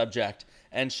test subject,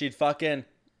 and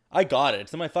I got it.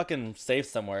 It's in my fucking safe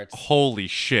somewhere. Holy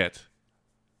shit.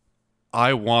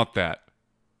 I want that.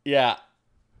 Yeah.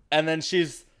 And then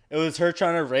it was her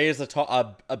trying to raise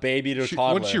a baby to a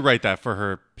toddler. Wouldn't she write that for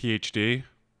her PhD?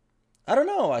 I don't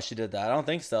know why she did that. I don't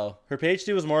think so. Her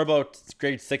PhD was more about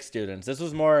grade 6 students. This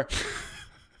was more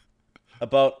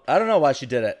about... I don't know why she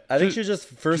did it. I think she was just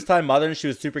first-time mother and she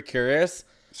was super curious.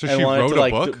 So she wrote a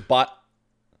book?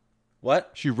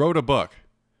 What? She wrote a book.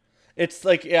 It's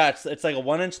like, it's like a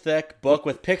 1-inch thick book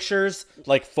with pictures,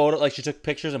 like she took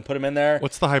pictures and put them in there.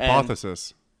 What's the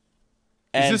hypothesis?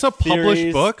 And is this a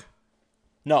published book?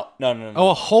 No. Oh,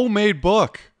 a homemade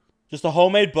book. Just a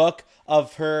homemade book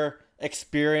of her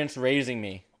experience raising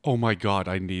me. Oh my God,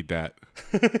 I need that.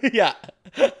 Yeah.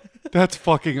 That's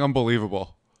fucking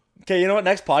unbelievable. Okay, you know what?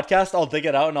 Next podcast, I'll dig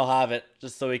it out and I'll have it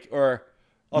just so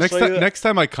next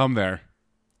time I come there.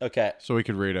 Okay. So we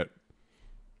could read it.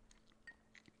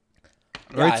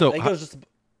 Yeah, right, so I think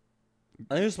it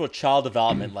was about child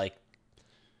development, like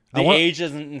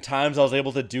ages and times I was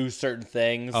able to do certain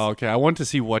things. Oh, okay. I want to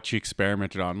see what she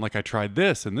experimented on. Like, I tried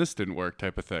this and this didn't work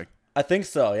type of thing. I think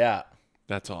so, yeah.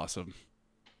 That's awesome.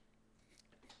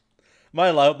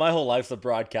 My whole life's a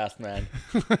broadcast, man.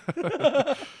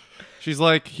 She's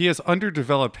like, he has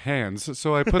underdeveloped hands,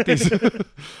 so I put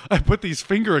these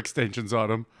finger extensions on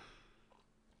him.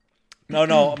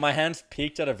 No, my hands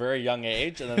peaked at a very young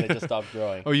age, and then they just stopped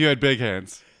growing. Oh, you had big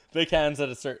hands. Big hands at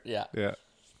a certain... Yeah. Yeah.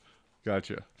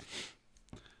 Gotcha.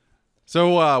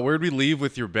 So, where'd we leave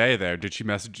with your bae there? Did you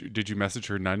message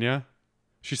her Nunya?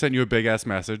 She sent you a big-ass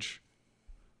message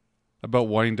about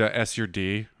wanting to S your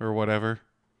D or whatever.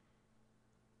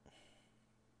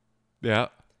 Yeah.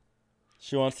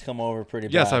 She wants to come over pretty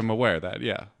bad. Yes, I'm aware of that,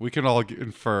 yeah. We can all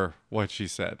infer what she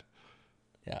said.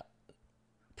 Yeah.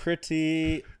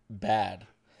 Pretty... bad.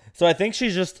 So I think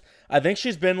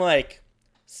she's been like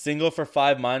single for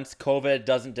 5 months. COVID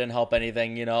didn't help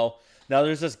anything, you know. Now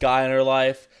there's this guy in her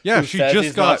life who says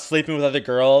he's not sleeping with other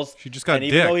girls. She just got and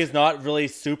even though he's not really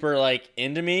super like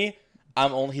into me,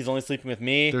 he's only sleeping with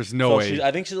me. There's no way.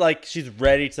 I think she's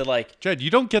ready to like. Jed, you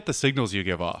don't get the signals you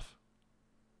give off.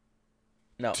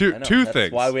 No, two That's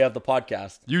things. Why we have the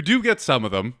podcast. You do get some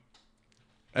of them,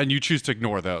 and you choose to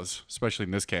ignore those, especially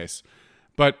in this case.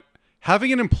 But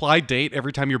having an implied date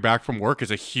every time you're back from work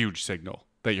is a huge signal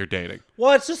that you're dating.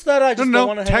 Well, it's just that I just don't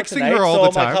want to hang out tonight, her all so the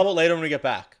I'm time. like, how about later when we get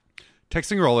back?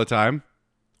 Texting her all the time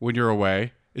when you're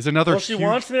away is another. Well, she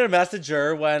wants me to message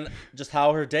her when just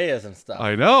how her day is and stuff.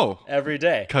 I know. Every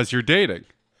day. Because you're dating.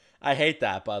 I hate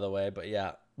that, by the way, but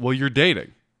yeah. Well, you're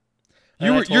dating.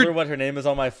 And I told her what her name is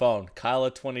on my phone,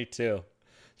 Kyla22.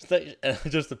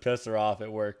 Just to piss her off,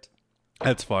 it worked.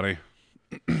 That's funny.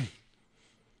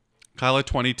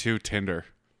 Kyla22 Tinder.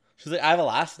 She's like, I have a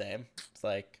last name. It's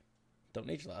like, don't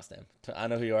need your last name. I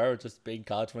know who you are. It's just being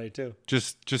Kyla22.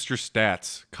 Just your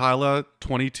stats.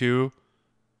 Kyla22,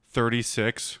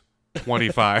 36,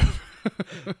 25.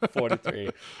 43.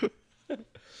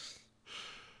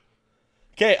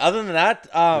 Okay, other than that,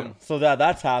 so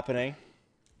that's happening.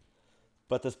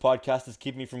 But this podcast is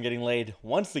keeping me from getting laid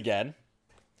once again.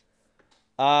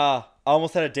 I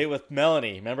almost had a date with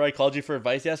Melanie. Remember I called you for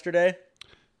advice yesterday?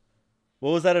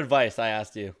 What was that advice I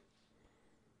asked you?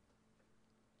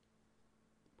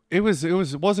 It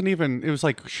wasn't even. It was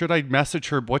like, should I message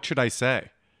her? What should I say?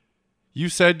 You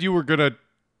said you were gonna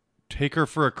take her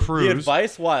for a cruise. The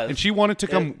advice was, and she wanted to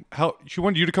come. She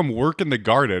wanted you to come work in the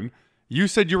garden. You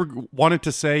said you wanted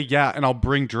to say, yeah, and I'll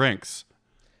bring drinks.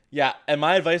 Yeah, and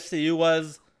my advice to you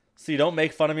was, so you don't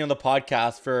make fun of me on the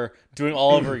podcast for doing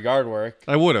all of her yard work.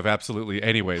 I would have, absolutely.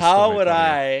 Anyways. How would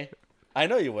I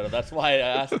know you would have. That's why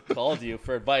I called you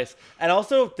for advice. And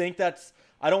also think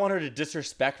I don't want her to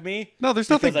disrespect me. No, there's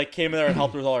nothing. Because I came in there and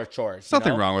helped her with all her chores. There's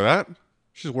nothing wrong with that.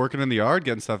 She's working in the yard,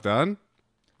 getting stuff done.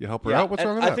 You help her out? What's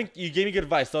wrong with that? I think you gave me good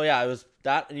advice. So, yeah, it was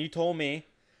that. And you told me,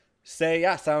 say,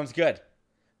 yeah, sounds good.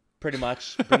 Pretty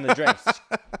much. Bring the drinks.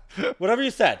 Whatever you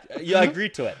said. I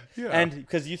agreed to it. Yeah. And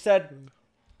because you said,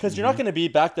 because you're not going to be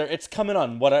back there. It's coming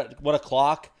on what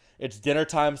o'clock? It's dinner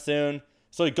time soon.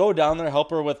 So you go down there,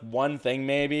 help her with one thing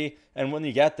maybe. And when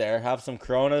you get there, have some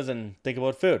Coronas and think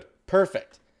about food.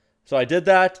 Perfect. So I did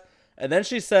that. And then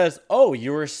she says, oh,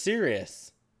 you were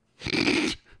serious.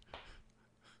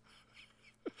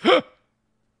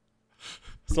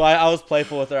 So I was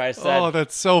playful with her. I said, oh,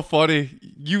 that's so funny.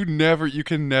 You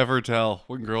can never tell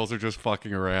when girls are just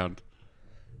fucking around.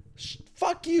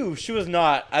 Fuck you. She was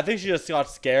not. I think she just got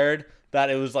scared that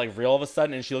it was like real all of a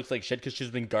sudden and she looks like shit because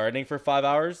she's been gardening for 5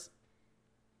 hours.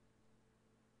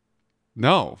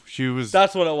 No, she was.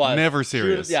 That's what it was. Never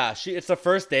serious. It's the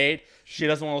first date. She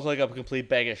doesn't want to look like a complete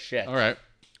bag of shit. All right.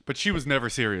 But she was never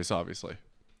serious, obviously.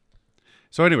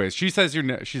 So anyways, she says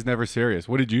she's never serious.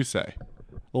 What did you say?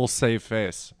 Little save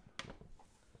face.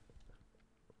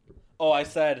 Oh, I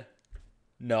said,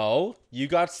 no, you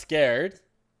got scared.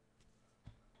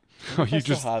 Oh, you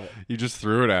just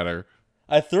threw it at her.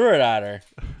 I threw it at her.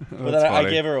 But then I funny.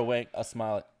 gave her a wink, a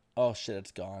smile. Oh shit,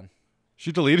 it's gone.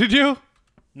 She deleted you?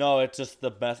 No, it's just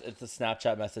it's the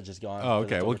Snapchat message is gone. Oh,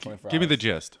 okay. Well, give me the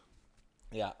gist.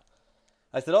 Yeah.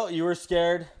 I said, oh, you were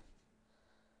scared.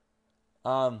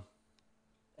 And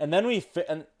then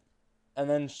and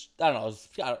then, I don't know, it was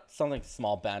something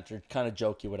small banter, kind of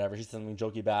jokey, whatever. She sent me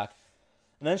jokey back.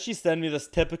 And then she sent me this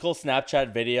typical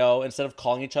Snapchat video. Instead of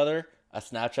calling each other, a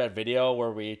Snapchat video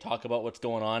where we talk about what's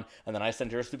going on. And then I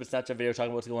sent her a stupid Snapchat video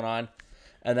talking about what's going on.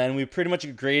 And then we pretty much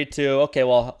agreed to, okay,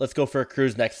 well, let's go for a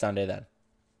cruise next Sunday then.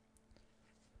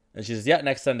 And she says, yeah,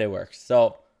 next Sunday works.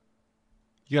 So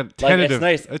you got a it's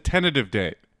nice. A tentative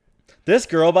date. This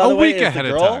girl, by the way, week is ahead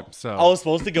the of girl time, so. I was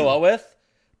supposed to go out with.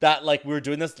 That, like, we were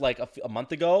doing this, like, a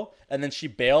month ago, and then she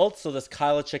bailed, so this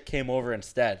Kyla chick came over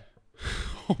instead.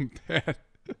 Oh, man.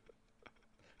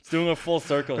 It's doing a full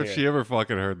circle If here. she ever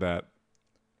fucking heard that.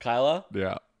 Kyla?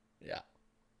 Yeah. Yeah.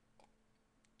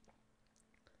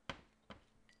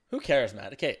 Who cares,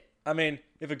 man? Okay, I mean,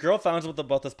 if a girl found out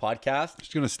about this podcast,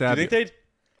 She's going to stab you. do you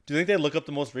think they'd look up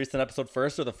the most recent episode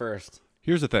first or the first?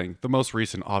 Here's the thing. The most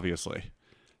recent, obviously.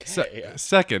 Yeah.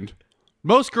 Second,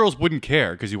 most girls wouldn't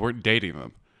care because you weren't dating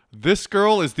them. This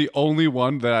girl is the only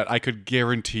one that I could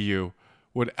guarantee you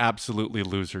would absolutely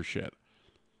lose her shit.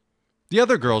 The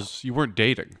other girls you weren't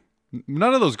dating.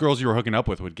 None of those girls you were hooking up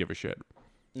with would give a shit.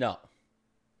 No.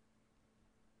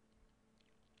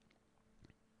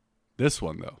 This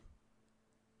one, though.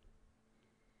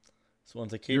 This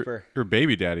one's a keeper. You're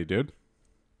baby daddy, dude.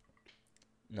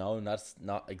 No, that's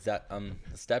not exact. The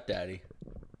stepdaddy.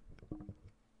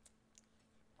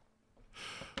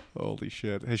 Holy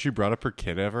shit. Has she brought up her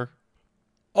kid ever?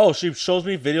 Oh, she shows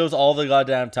me videos all the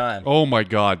goddamn time. Oh my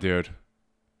god, dude.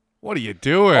 What are you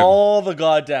doing? All the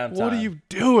goddamn time. What are you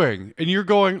doing? And you're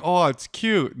going, oh, it's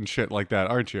cute and shit like that,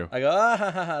 aren't you? I go,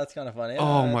 that's kind of funny.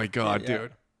 Oh my god,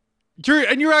 dude.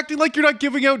 You're acting like you're not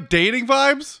giving out dating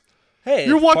vibes? Hey,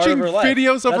 you're it's part watching of her life.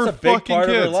 videos of That's her a big fucking part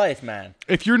kids. of her life, man.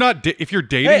 If you're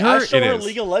dating Hey, her, I show it her is.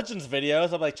 League of Legends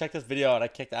videos. I'm like, check this video out. I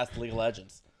kicked ass at League of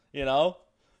Legends. You know?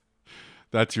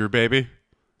 That's your baby?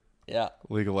 Yeah.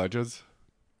 League of Legends?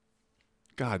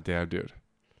 God damn, dude.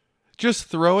 Just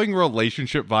throwing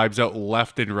relationship vibes out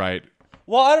left and right.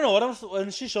 Well, I don't know.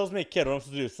 When she shows me a kid, what I'm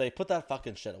supposed to do? Say, put that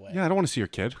fucking shit away. Yeah, I don't want to see your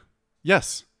kid.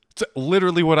 Yes. It's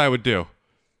literally what I would do.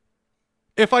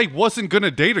 If I wasn't going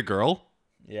to date a girl,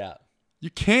 Yeah. you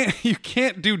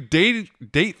can't do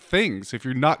date things if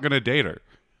you're not going to date her.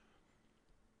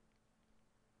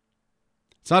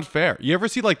 It's not fair. You ever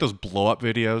see like those blow up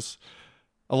videos?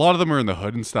 A lot of them are in the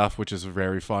hood and stuff, which is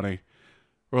very funny.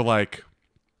 Where like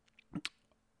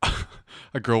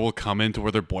a girl will come into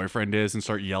where their boyfriend is and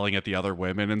start yelling at the other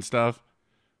women and stuff.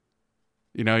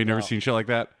 You know, you never seen shit like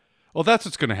that? Well, that's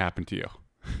what's going to happen to you.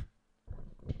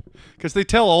 Because they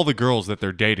tell all the girls that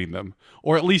they're dating them.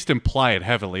 Or at least imply it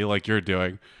heavily like you're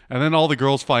doing. And then all the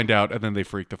girls find out and then they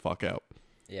freak the fuck out.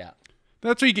 Yeah.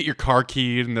 That's when you get your car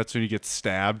keyed and that's when you get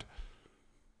stabbed.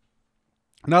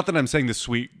 Not that I'm saying the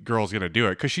sweet girl's going to do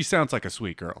it, because she sounds like a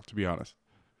sweet girl, to be honest.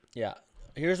 Yeah.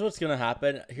 Here's what's going to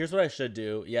happen. Here's what I should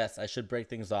do. Yes, I should break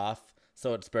things off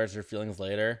so it spares her feelings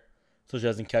later. So she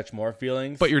doesn't catch more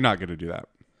feelings. But you're not going to do that.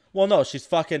 Well, no, she's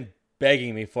fucking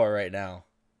begging me for it right now.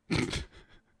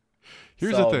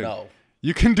 Here's the thing. No.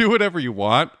 You can do whatever you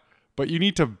want, but you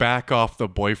need to back off the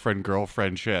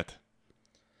boyfriend-girlfriend shit.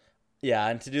 Yeah,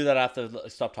 and to do that, I have to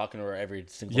stop talking to her every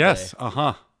single day. Yes,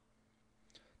 uh-huh.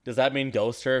 Does that mean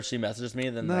ghost her if she messages me?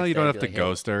 Then No, you don't have to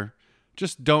ghost her.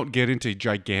 Just don't get into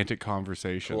gigantic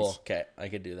conversations. Cool. Okay, I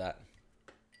could do that.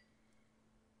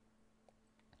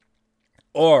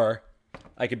 Or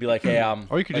I could be like, hey,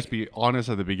 or you could just be honest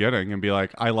at the beginning and be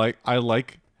like, I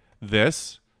like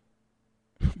this.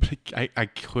 But I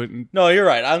couldn't. No, you're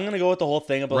right. I'm gonna go with the whole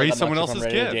thing about raise I'm someone not sure if else's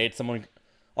I'm ready kid. to date someone.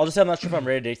 I'll just say I'm not sure if I'm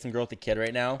ready to date some girl with a kid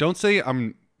right now. Don't say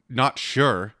I'm not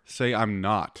sure. Say I'm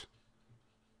not.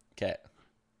 Okay.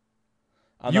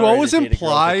 You always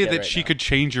imply that she could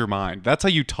change your mind. That's how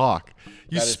you talk.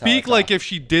 You That is how I speak like talk. if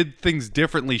she did things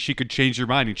differently, she could change your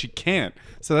mind, and she can't.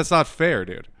 So that's not fair,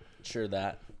 dude. Sure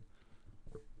that.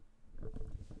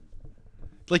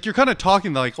 Like, you're kind of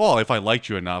talking like, oh, if I liked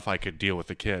you enough, I could deal with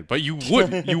the kid. But you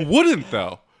wouldn't. You wouldn't,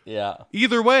 though. Yeah.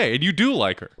 Either way, and you do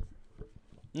like her.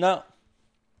 No.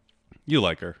 You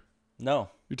like her. No.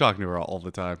 You're talking to her all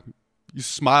the time. You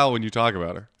smile when you talk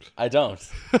about her. I don't.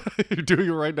 You're doing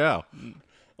it right now.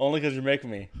 Only because you're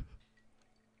making me.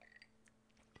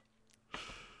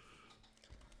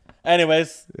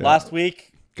 Anyways, last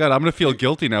week. God, I'm going to feel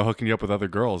guilty now hooking you up with other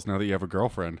girls now that you have a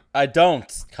girlfriend. I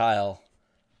don't, Kyle.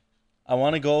 I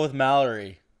want to go with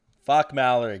Mallory. Fuck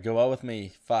Mallory. Go out with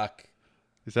me. Fuck.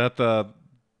 Is that the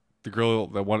girl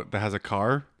that has a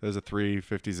car? That has a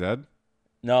 350Z?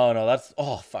 No, that's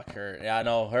fuck her. Yeah,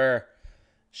 no, her.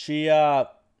 She bailed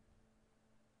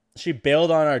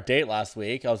on our date last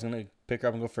week. I was gonna pick her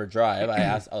up and go for a drive.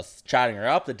 I was chatting her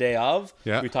up the day of.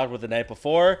 Yeah. We talked about the night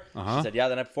before. Uh-huh. She said, yeah,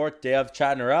 the night before, day of,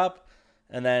 chatting her up.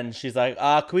 And then she's like,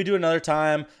 can we do another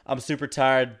time? I'm super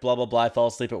tired, blah, blah, blah. I fell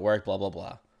asleep at work, blah, blah,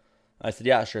 blah. I said,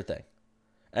 yeah, sure thing.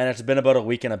 And it's been about a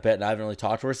week and a bit, and I haven't really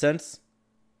talked to her since.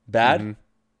 Bad? Mm-hmm.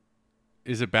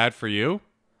 Is it bad for you?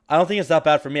 I don't think it's that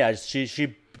bad for me.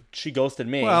 She ghosted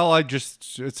me. Well,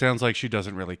 it sounds like she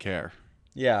doesn't really care.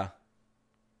 Yeah.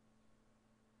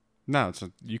 No,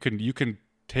 you can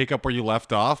take up where you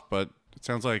left off, but it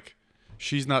sounds like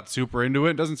she's not super into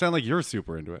it. It doesn't sound like you're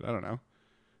super into it. I don't know.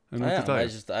 I don't know what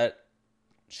to tell you.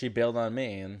 She bailed on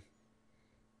me, and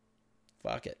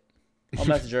fuck it. I'll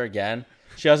message her again.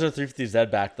 She has her 350Z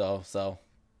back though, so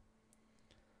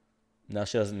no,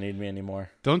 she doesn't need me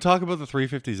anymore. Don't talk about the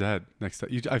 350Z next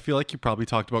time. I feel like you probably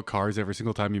talked about cars every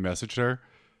single time you messaged her.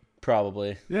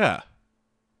 Probably. Yeah.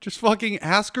 Just fucking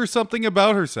ask her something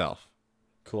about herself.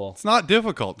 Cool. It's not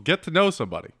difficult. Get to know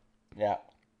somebody. Yeah.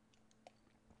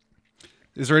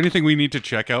 Is there anything we need to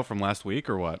check out from last week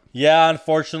or what? Yeah,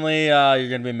 unfortunately, you're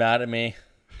gonna be mad at me.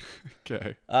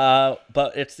 Okay.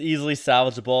 But it's easily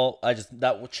salvageable.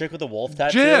 That chick with the wolf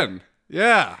tattoo. Jen.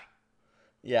 Yeah.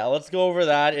 Yeah, let's go over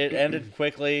that. It ended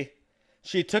quickly.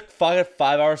 She took 5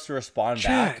 hours to respond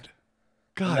back.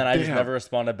 God And then I just damn. never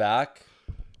responded back.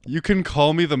 You can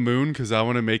call me the moon because I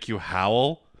want to make you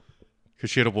howl.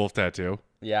 Because she had a wolf tattoo.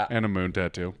 Yeah. And a moon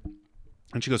tattoo.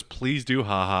 And she goes, please do,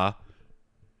 haha.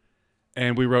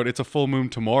 And we wrote, it's a full moon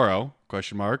tomorrow, ?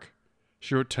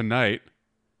 She wrote tonight.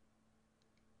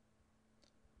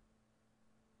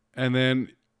 And then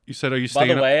you said, are you By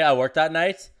staying the way, I worked that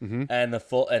night, Mm-hmm.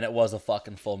 and it was a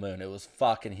fucking full moon. It was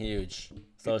fucking huge.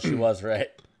 So she was right.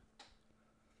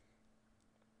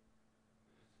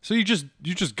 So you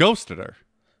just ghosted her.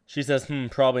 She says,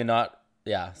 probably not.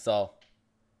 Yeah, so.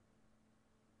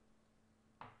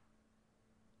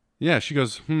 Yeah, she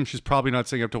goes, she's probably not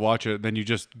staying up to watch it. Then you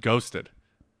just ghosted.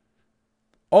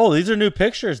 Oh, these are new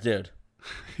pictures, dude.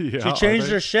 Yeah, She changed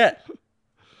her shit.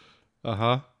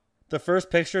 Uh-huh. The first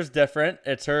picture is different.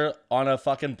 It's her on a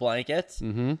fucking blanket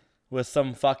with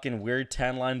some fucking weird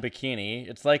tan line bikini.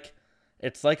 It's like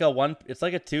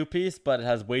a two-piece, but it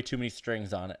has way too many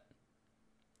strings on it.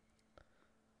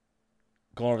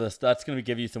 Going over this, that's gonna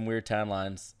give you some weird tan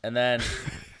lines, and then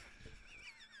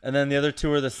the other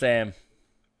two are the same.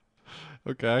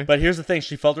 Okay. But here's the thing: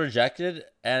 she felt rejected,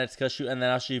 and it's because and then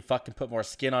now she fucking put more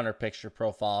skin on her picture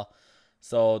profile.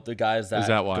 So the guys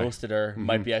that why? ghosted her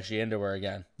might be actually into her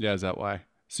again. Yeah, is that why?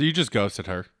 So you just ghosted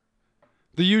her.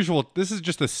 This is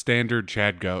just a standard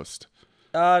Chad ghost.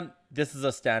 This is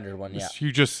a standard one, yeah.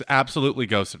 You just absolutely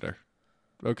ghosted her.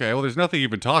 Okay, well, there's nothing to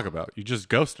even talk about. You just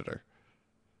ghosted her.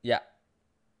 Yeah.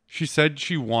 She said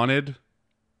she wanted...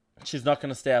 She's not going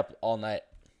to stay up all night.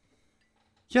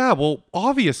 Yeah, well,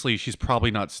 obviously she's probably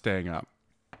not staying up.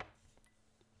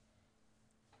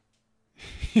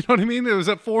 You know what I mean? It was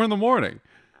at 4 a.m.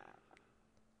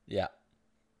 Yeah.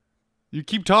 You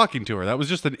keep talking to her. That was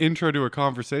just an intro to a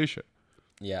conversation.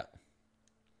 Yeah.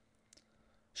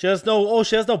 She has no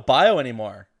bio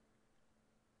anymore.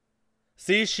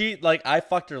 See, I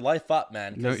fucked her life up,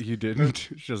 man. No, you didn't.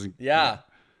 She doesn't. Yeah.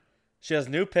 She has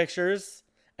new pictures,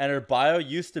 and her bio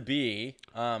used to be,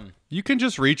 You can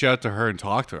just reach out to her and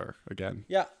talk to her again.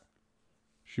 Yeah.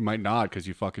 She might not because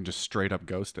you fucking just straight up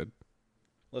ghosted.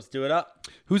 Let's do it up.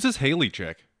 Who's this Haley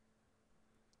chick?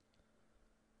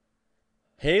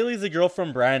 Haley's a girl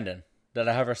from Brandon. Did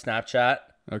I have her Snapchat?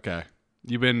 Okay.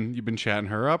 You been chatting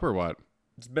her up or what?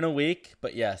 It's been a week,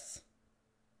 but yes.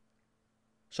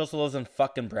 She also lives in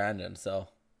fucking Brandon, so.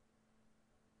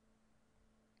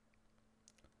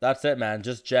 That's it, man.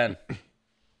 Just Jen.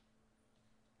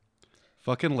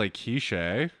 Fucking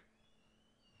Lakeisha, eh?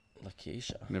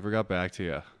 Lakeisha. Never got back to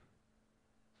you.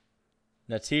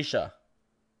 Natisha.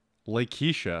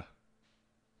 Lakeisha.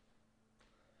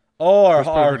 Oh, our First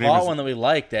part of her name hot is- one that we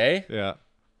liked, eh? Yeah.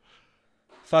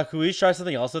 Fuck, can we try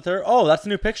something else with her? Oh, that's a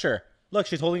new picture. Look,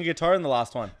 she's holding a guitar in the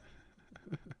last one.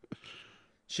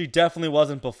 She definitely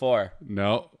wasn't before.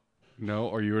 No,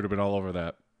 or you would have been all over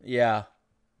that. Yeah.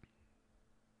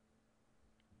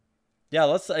 Yeah,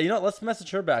 let's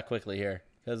message her back quickly here.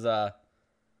 Because,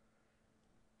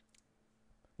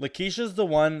 Lakeisha's the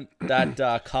one that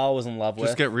Kyle was in love with.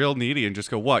 Just get real needy and just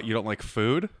go, what? You don't like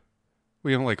food?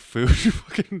 We don't like food, you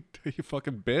fucking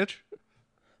bitch?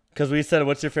 Because we said,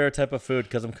 what's your favorite type of food?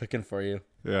 Because I'm cooking for you.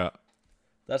 Yeah.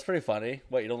 That's pretty funny.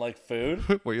 What, you don't like food?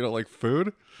 What, you don't like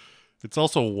food? It's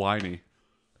also whiny.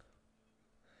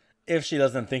 If she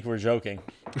doesn't think we're joking.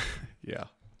 Yeah.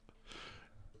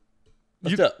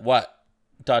 Let's do it. What? ...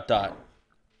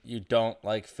 You don't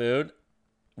like food?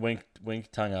 Wink,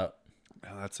 tongue out.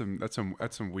 Oh, that's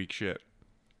some weak shit.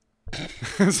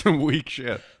 That's some weak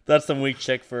shit. That's some weak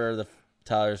chick for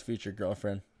Tyler's future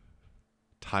girlfriend.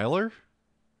 Tyler?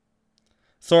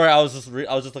 Sorry, I was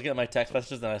just looking at my text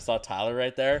messages and I saw Tyler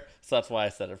right there, so that's why I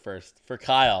said it first. For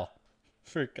Kyle.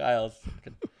 For Kyle's.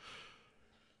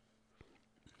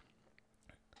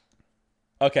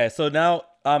 Okay, so now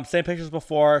same pictures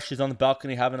before. She's on the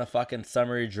balcony having a fucking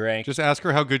summery drink. Just ask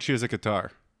her how good she is at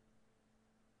guitar.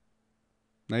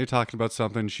 Now you're talking about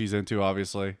something she's into,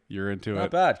 obviously. You're into it.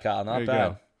 Not bad, Kyle. There Not you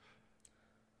bad. go.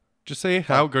 Just say,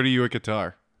 how good are you at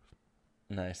guitar?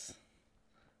 Nice.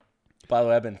 By the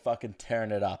way, I've been fucking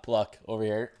tearing it up. Look, over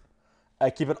here. I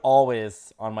keep it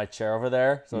always on my chair over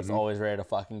there, so it's always ready to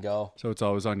fucking go. So it's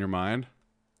always on your mind?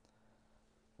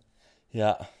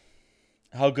 Yeah.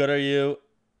 How good are you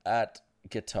at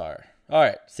guitar? All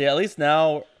right. See, at least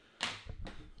now...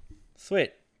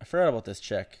 Sweet. I forgot about this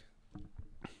chick.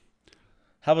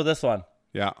 How about this one?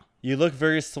 Yeah. You look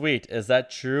very sweet. Is that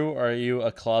true, or are you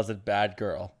a closet bad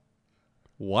girl?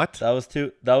 What? That was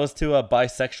to a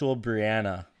bisexual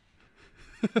Brianna.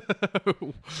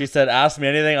 She said, ask me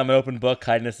anything. I'm an open book.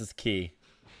 Kindness is key.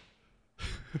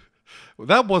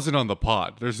 That wasn't on the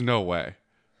pod. There's no way.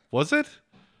 Was it?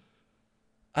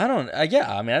 I don't...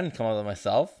 yeah, I mean, I didn't come up with it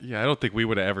myself. Yeah, I don't think we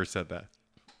would have ever said that.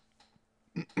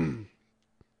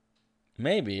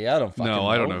 Maybe. I don't fucking know. No,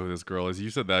 I don't know who this girl is. You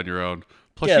said that on your own.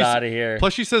 Plus Get out of here.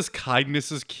 Plus she says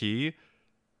kindness is key,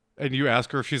 and you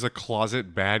ask her if she's a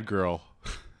closet bad girl.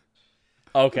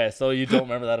 Okay, so you don't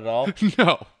remember that at all?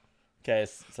 No. Okay,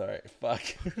 sorry. Fuck.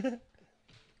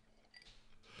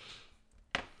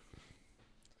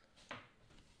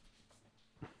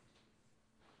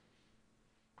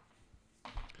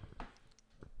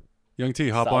 Young T,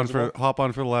 hop on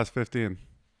for the last 15.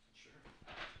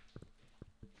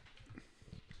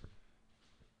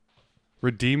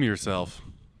 Redeem yourself.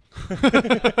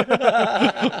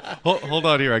 Hold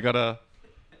on here. I gotta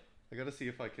see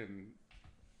if I can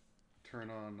turn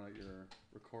on your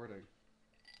recording,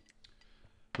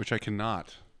 which I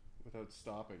cannot without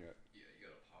stopping it. Yeah, you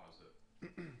gotta pause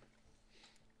it.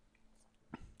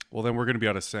 Well, then we're gonna be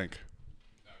out of sync.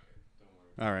 Okay, don't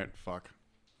worry. All right, fuck.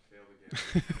 Failed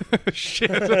again.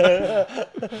 Shit.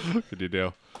 What could you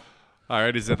do? All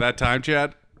right, is it that time,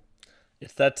 Chad?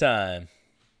 It's that time.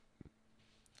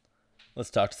 Let's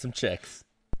talk to some chicks.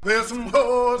 There's some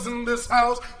hoes in this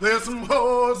house. There's some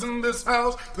hoes in this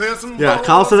house. There's some Yeah,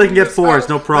 Kyle said they can get fours,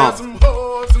 no problem. There's some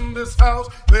hoes in this house.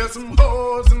 There's some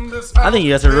hoes in this house. I think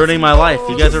you guys are ruining my life.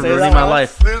 You guys are ruining my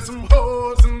life. There's some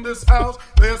hoes in this house.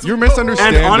 There's some You're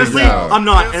misunderstanding. And honestly, I'm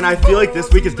not. And I feel like this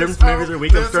week is different from every other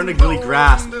week. I'm starting to really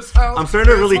grasp. I'm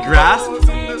starting to really grasp.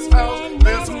 There's some hoes in this house.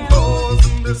 There's some hoes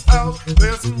in this this house.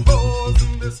 There's some hoes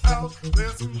in this house.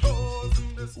 There's some hoes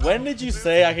in this house. When did you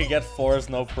say I could get fours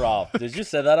no prob? Did you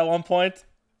say that at one point?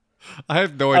 I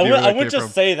have no idea where that I would came just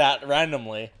from. say that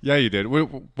randomly. Yeah, you did.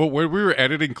 But when we were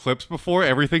editing clips before,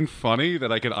 everything funny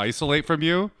that I could isolate from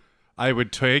you, I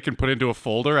would take and put into a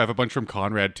folder. I have a bunch from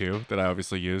Conrad too that I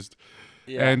obviously used.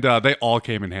 Yeah. And they all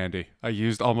came in handy. I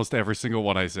used almost every single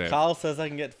one I said. Kyle says I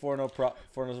can get four no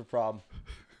problem.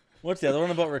 What's the other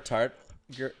one about retard?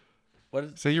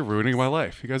 Say you're ruining my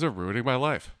life. You guys are ruining my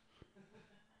life.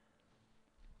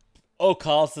 Oh,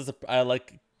 Kyle says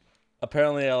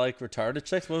apparently I like retarded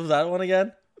chicks. What was that one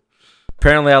again?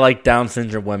 Apparently I like Down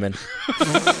syndrome women.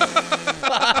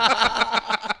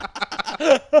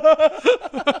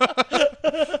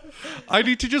 I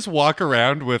need to just walk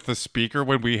around with the speaker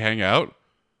when we hang out,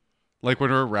 like when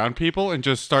we're around people, and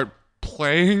just start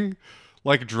playing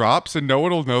like drops, and no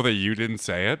one will know that you didn't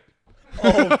say it.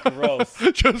 Oh, gross.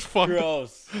 Just fun.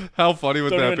 Gross. How funny would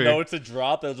Don't that even be? know it's a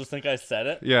drop. They'll just think I said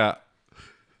it. Yeah.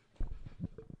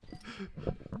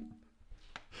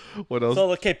 What else? So,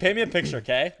 okay, paint me a picture,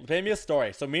 okay? Paint me a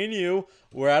story. So, me and you,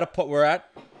 we're at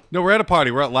No, we're at a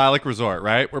party. We're at Lilac Resort,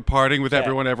 right? We're partying with Okay.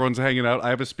 everyone. Everyone's hanging out.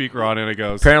 I have a speaker on, and it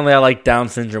goes. Apparently I like Down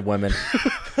syndrome women.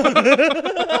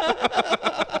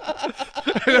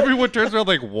 And everyone turns around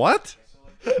like, what?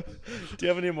 Do you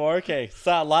have any more? Okay,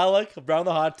 so Lilac, around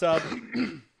the hot tub.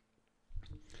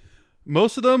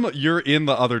 Most of them, you're in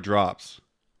the other drops.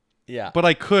 Yeah. But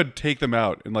I could take them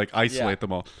out and like isolate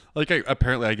them all. Like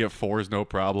apparently I get fours, no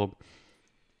problem.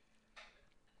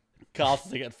 Kyle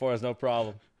says I get fours, no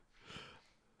problem.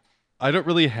 I don't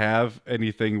really have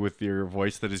anything with your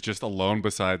voice that is just alone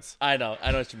besides I know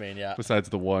what you mean, yeah. besides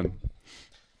the one.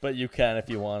 But you can if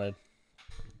you wanted.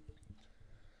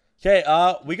 Okay,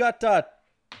 we got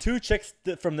two chicks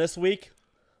from this week.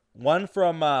 One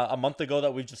from a month ago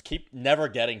that we just keep never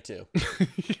getting to.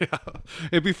 Yeah.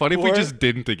 It'd be funny if we just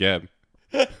didn't again.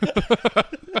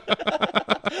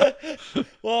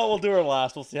 Well, we'll do her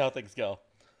last. We'll see how things go.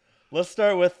 Let's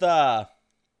start with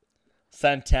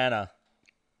Santana.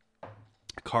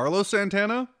 Carlos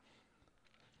Santana?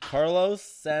 Carlos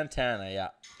Santana, yeah.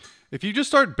 If you just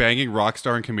start banging rock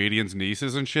star and comedians'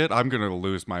 nieces and shit, I'm going to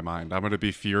lose my mind. I'm going to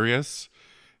be furious.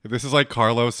 If this is like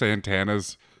Carlos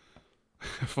Santana's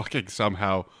fucking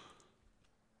somehow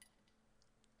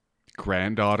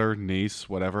granddaughter, niece,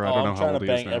 whatever. I don't know I'm how trying old to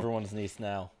he is bang now. everyone's niece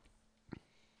now.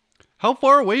 How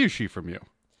far away is she from you?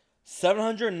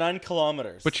 709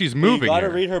 kilometers. But she's moving You gotta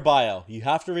here. read her bio. You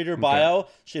have to read her bio.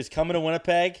 She's coming to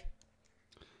Winnipeg.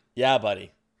 Yeah,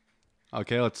 buddy.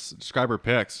 Okay, let's describe her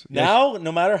pics. Now,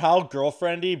 no matter how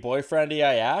girlfriendy, boyfriendy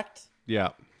I act, Yeah.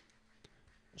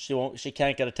 she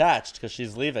can't get attached because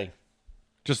she's leaving.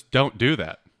 Just don't do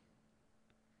that.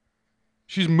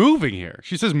 She's moving here.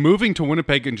 She says moving to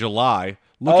Winnipeg in July,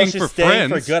 looking she's for staying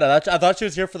friends. for good. I thought she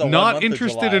was here for the 1 month Not of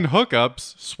interested July. in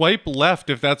hookups. Swipe left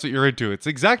if that's what you're into. It's the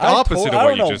exact opposite of I what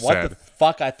don't you know just what said. the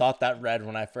fuck I thought that read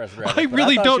when I first read it. I but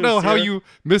really thought don't she know was how here. you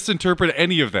misinterpret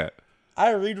any of that.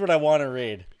 I read what I want to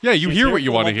read. Yeah, you She's hear here what you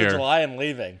for the want to month of hear. July and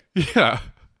leaving. Yeah.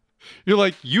 You're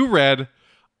like, you read,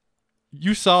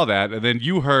 you saw that, and then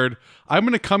you heard, I'm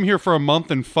going to come here for a month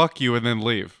and fuck you and then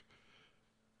leave.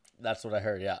 That's what I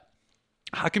heard. Yeah.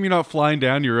 How come you're not flying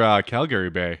down your Calgary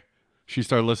Bay? She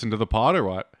started listening to the pod or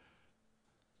what?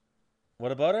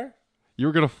 What about her? You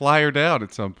were going to fly her down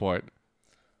at some point.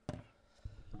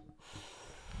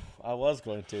 I was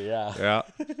going to. Yeah. Yeah.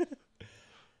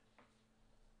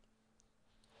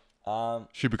 Um.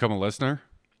 She become a listener?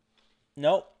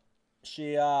 Nope.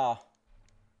 She well,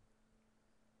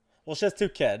 she has 2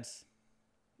 kids.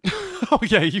 Oh,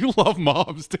 yeah, you love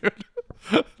moms, dude.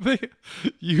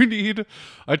 You need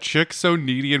a chick so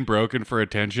needy and broken for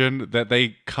attention that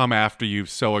they come after you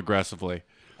so aggressively.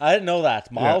 I didn't know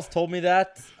that. Miles told me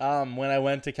that when I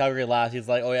went to Calgary last. He's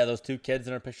like, "Oh yeah, those 2 kids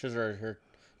in her pictures are her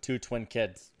 2 twin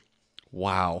kids."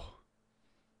 Wow.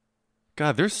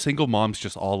 God, there's single moms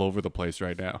just all over the place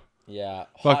right now. Yeah,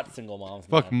 Fuck- hot single moms.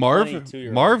 Fuck, man. Marv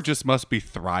 22-year-olds. Marv just must be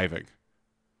thriving.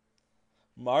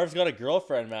 Marv's got a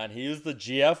girlfriend, man. He used the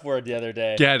GF word the other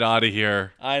day. Get out of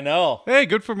here. I know. Hey,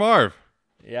 good for Marv.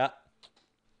 Yeah.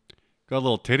 Got a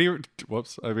little titty.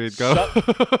 Whoops. I mean, go.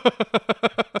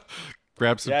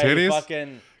 Grab some Yeah, he titties.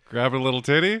 fucking. Grab a little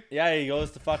titty. Yeah, he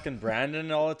goes to fucking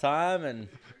Brandon all the time, and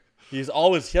he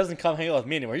doesn't come hang out with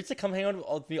me anymore. He used to come hang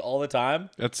out with me all the time.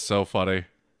 That's so funny.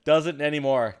 Doesn't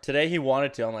anymore. Today he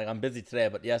wanted to. I'm like, I'm busy today.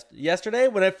 But yesterday,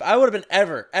 if I would have been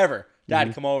ever,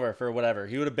 Dad, come over for whatever.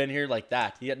 He would have been here like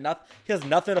that. He has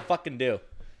nothing to fucking do.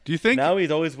 Do you think? Now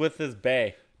he's always with his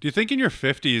bae. Do you think in your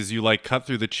 50s you like cut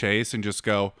through the chase and just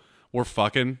go, "We're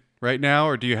fucking right now,"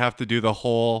 or do you have to do the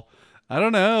whole I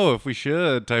don't know if we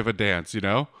should type of dance, you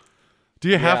know? Do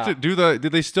you have to do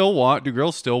do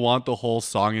girls still want the whole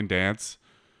song and dance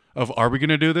of, are we going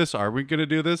to do this? Are we going to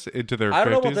do this into their 50s? I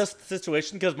don't know about this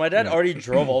situation because my dad already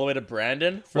drove all the way to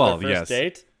Brandon for their first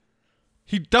date.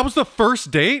 That was the first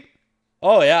date?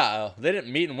 Oh, yeah. They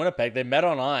didn't meet in Winnipeg. They met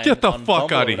online. Get the on fuck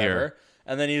Bumble out or of whatever. here.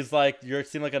 And then he's like, you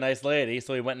seem like a nice lady.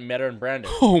 So he went and met her in Brandon.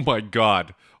 Oh, my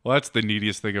God. Well, that's the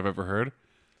neediest thing I've ever heard.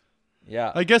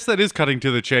 Yeah. I guess that is cutting to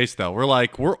the chase, though.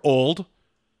 We're old.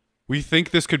 We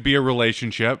think this could be a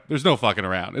relationship. There's no fucking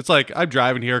around. It's like, I'm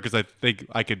driving here because I think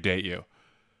I could date you.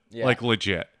 Yeah. Like,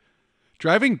 legit.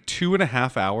 Driving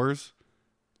 2.5 hours.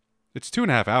 It's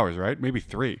 2.5 hours, right? Maybe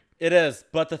 3. It is.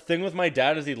 But the thing with my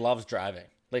dad is he loves driving.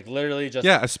 Like, literally just...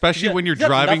 Yeah, especially when you're he's got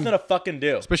driving... nothing to fucking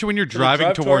do. Especially when you're So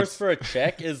driving drive towards... for a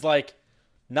chick is, like,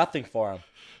 nothing for him.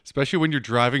 Especially when you're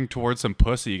driving towards some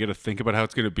pussy. You got to think about how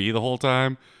it's going to be the whole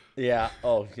time. Yeah.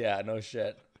 Oh, yeah. No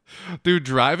shit. Dude,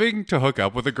 driving to hook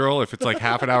up with a girl, if it's like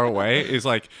half an hour away, is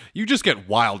like, you just get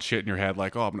wild shit in your head.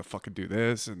 Like, oh, I'm going to fucking do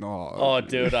this. And oh,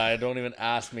 dude, I don't even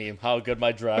ask me how good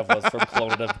my drive was from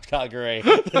Kelowna to Calgary.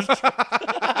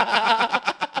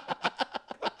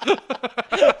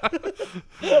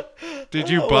 Did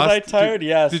you bust? Was I tired?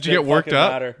 Yes. Did you get worked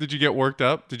up? Matter. Did you get worked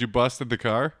up? Did you bust in the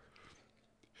car?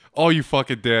 Oh, you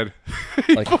fucking did.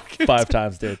 Like 5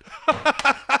 times, dude.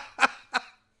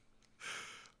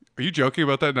 Are you joking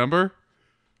about that number?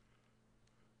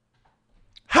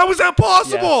 How is that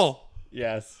possible?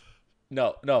 Yes.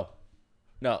 No.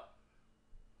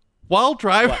 While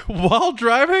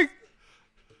driving?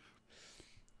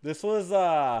 This was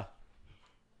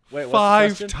wait, what's 5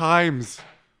 the question? times.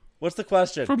 What's the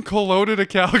question? From Kelowna to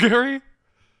Calgary?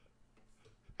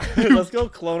 Let's go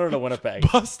Kelowna to Winnipeg.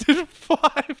 Busted 5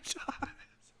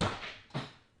 times.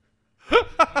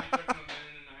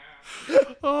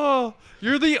 Oh,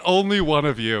 you're the only one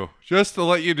of you. Just to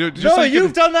let you do. Just No, so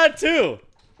you've done that too.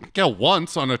 Yeah,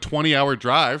 once on a 20-hour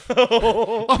drive.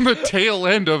 On the tail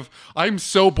end of, I'm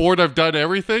so bored I've done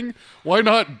everything. Why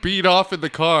not beat off in the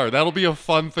car? That'll be a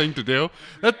fun thing to do.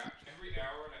 Every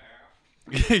hour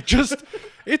and a half.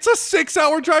 It's a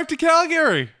 6-hour drive to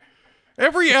Calgary.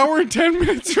 Every hour and 10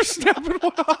 minutes you're snapping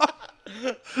one off.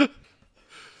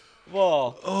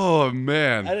 Well, oh,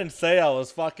 man. I didn't say I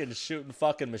was fucking shooting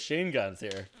fucking machine guns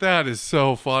here. That is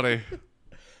so funny.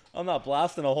 I'm not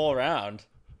blasting a whole round.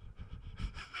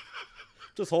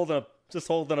 Just holding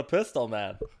a pistol,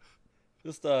 man.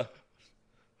 Just a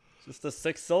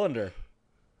 6-cylinder.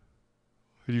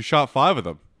 You shot 5 of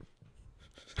them.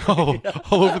 Oh,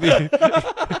 yeah.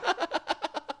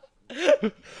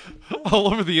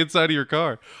 all over the inside of your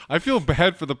car. I feel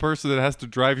bad for the person that has to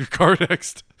drive your car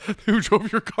next, who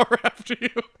drove your car after you.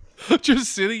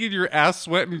 Just sitting in your ass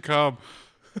sweating cum.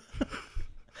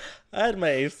 I had my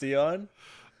AC on.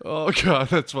 Oh, God,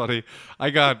 that's funny.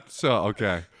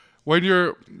 Okay. When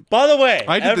you're... By the way,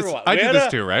 I did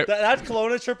this too, right? That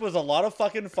Kelowna trip was a lot of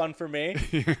fucking fun for me.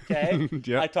 Okay?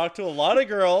 Yeah. I talked to a lot of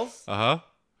girls. Uh-huh.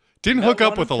 Didn't hook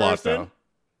up with a lot, though.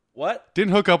 What?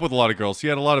 Didn't hook up with a lot of girls. You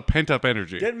had a lot of pent-up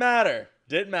energy. Didn't matter.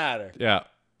 Yeah.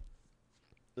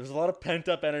 There's a lot of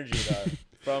pent-up energy, though,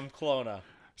 from Kelowna.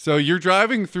 So you're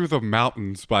driving through the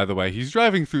mountains, by the way. He's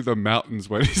driving through the mountains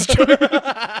when he's doing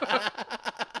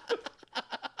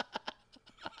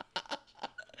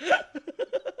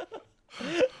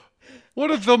One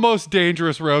of the most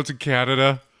dangerous roads in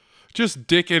Canada. Just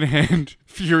dick in hand,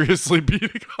 furiously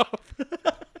beating off.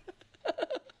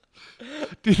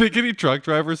 Do you think any truck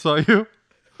drivers saw you?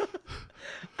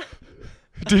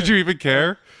 Did you even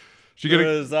care? There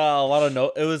was a lot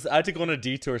of I had to go on a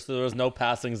detour, so there was no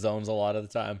passing zones a lot of the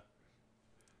time.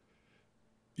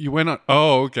 You went on.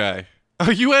 Oh, okay.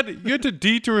 You had to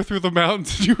detour through the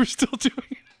mountains, and you were still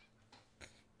doing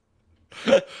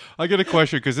it. I get a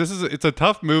question because it's a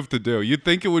tough move to do. You'd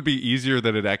think it would be easier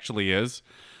than it actually is,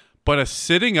 but a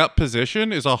sitting up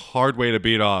position is a hard way to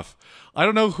beat off. I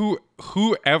don't know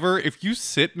whoever, if you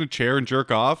sit in a chair and jerk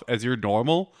off as you're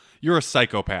normal, you're a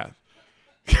psychopath.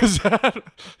 Because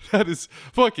that is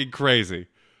fucking crazy.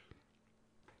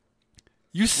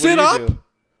 You sit up?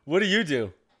 What do you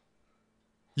do?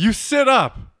 You sit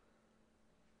up.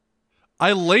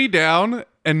 I lay down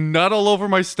and nut all over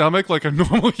my stomach like a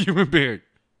normal human being.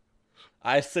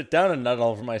 I sit down and nut all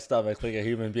over my stomach like a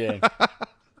human being.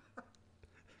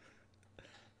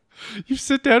 You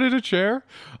sit down in a chair?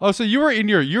 Oh, so you're in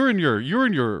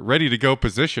your ready to go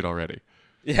position already.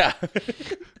 Yeah.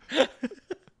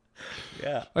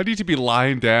 Yeah. I need to be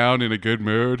lying down in a good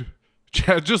mood.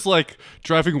 Just like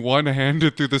driving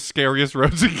one-handed through the scariest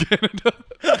roads in Canada.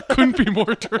 Couldn't be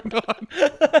more turned on.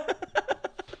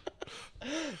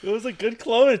 It was a good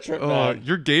Kelowna trip, Oh, man.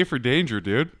 you're gay for danger,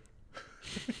 dude.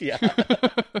 Yeah.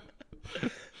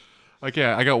 Okay,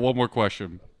 I got one more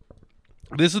question.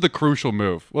 This is the crucial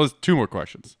move. Well, there's two more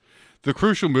questions. The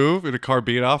crucial move in a car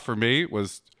beat off for me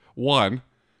was one,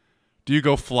 do you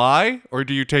go fly or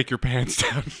do you take your pants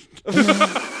down?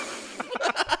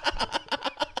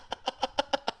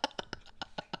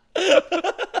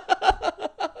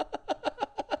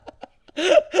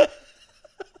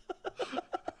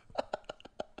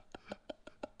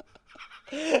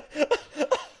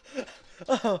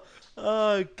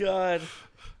 Oh God.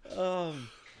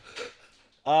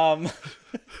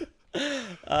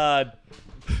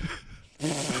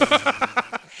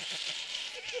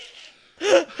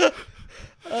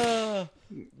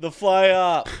 The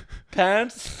fly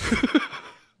pants,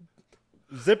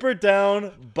 zipper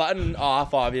down, button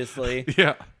off, obviously,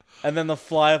 Yeah. and then the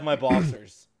fly of my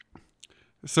boxers.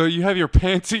 So you have your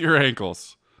pants at your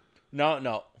ankles.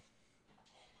 No.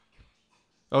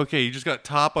 Okay, you just got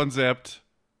top unzipped.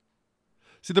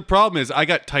 See, the problem is I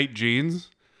got tight jeans.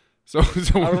 So I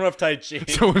don't have tight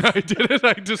jeans. So when I did it,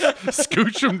 I just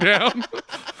scooch them down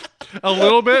a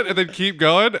little bit and then keep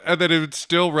going, and then it would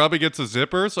still rub against the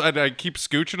zipper. So I'd keep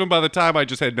scooching them. By the time I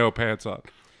just had no pants on.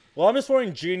 Well, I'm just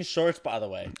wearing jean shorts, by the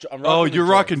way. I'm Oh, rocking the you're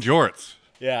rocking jorts.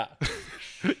 jorts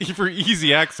Yeah, for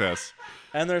easy access.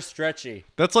 and they're stretchy.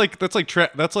 That's like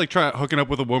trying hooking up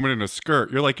with a woman in a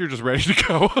skirt. You're just ready to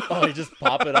go. Oh, you just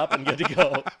pop it up and good to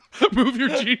go. Move your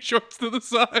jean shorts to the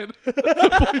side.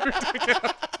 Pull your dick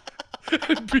out.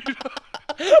 And beat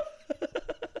up.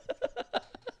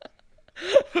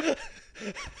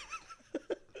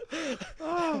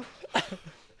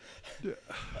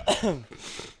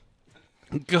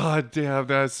 God damn,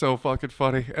 that's so fucking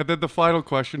funny. And then the final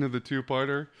question of the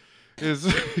two-parter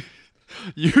is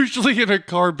usually in a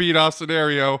car beat-off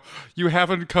scenario, you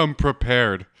haven't come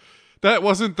prepared. That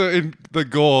wasn't the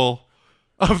goal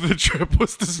of the trip,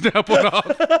 was to snap one off.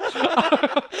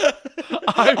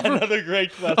 Another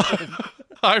great question.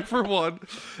 I, for one,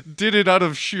 did it out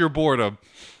of sheer boredom.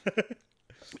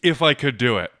 If I could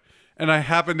do it. And I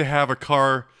happened to have a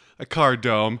car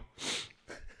dome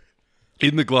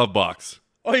in the glove box.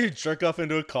 Oh, you jerk off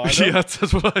into a condom? Yeah,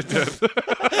 that's what I did.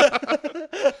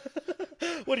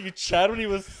 What, are you Chad when he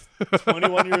was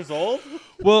 21 years old?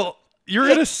 Well, you're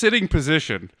in a sitting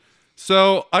position.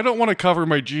 So I don't want to cover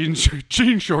my jean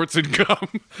shorts in gum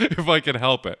if I can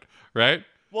help it, right?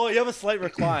 Well, you have a slight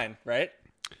recline, right?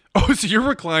 Oh, so you're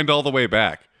reclined all the way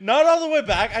back. Not all the way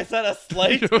back. I said a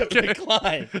slight Okay.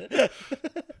 recline.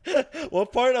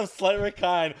 What part of slight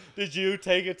recline did you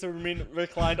take it to mean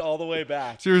reclined all the way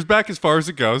back? So you're as back as far as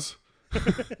it goes.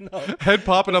 No. Head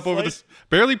popping up over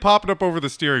barely popping up over the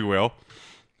steering wheel.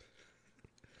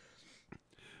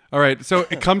 All right, so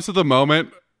it comes to the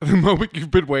moment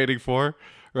you've been waiting for,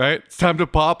 right? It's time to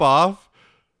pop off.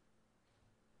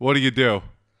 What do?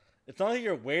 It's not like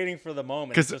you're waiting for the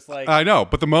moment. It's Because just like, I know,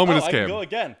 but the moment I has can came. go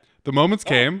again. The moment's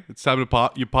came. It's time to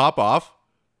pop. You pop off.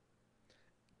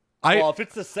 Well, if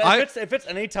it's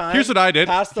any time, Here's what I did.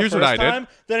 Past the Here's first what I did. time,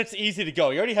 then it's easy to go.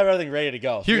 You already have everything ready to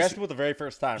go. So you're Here's- asking about the very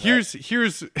first time. Right?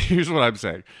 Here's what I'm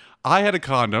saying. I had a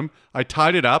condom. I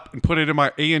tied it up and put it in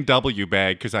my A&W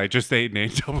bag because I just ate an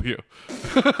A&W.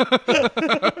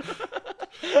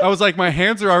 I was like, my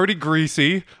hands are already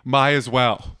greasy. Might as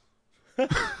well.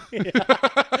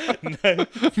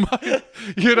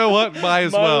 You know what? Might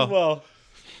as well.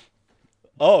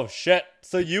 Oh shit!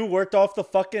 So you worked off the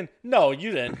fucking? No,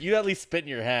 you didn't. You at least spit in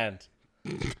your hand.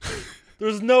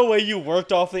 There's no way you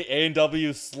worked off the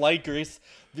A&W slight grease.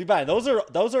 Man, those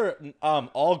are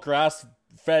all grass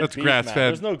fed. That's beef, grass-fed. man.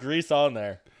 There's no grease on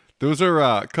there. Those are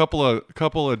a couple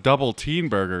of double teen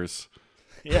burgers.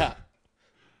 Yeah.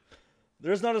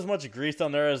 There's not as much grease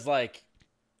on there as like.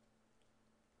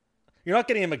 You're not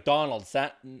getting a McDonald's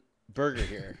burger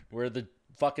here where the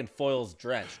fucking foil's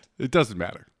drenched. It doesn't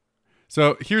matter.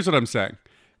 So here's what I'm saying.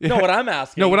 No, what I'm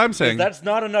asking. No, what I'm is saying- that's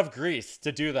not enough grease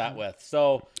to do that with.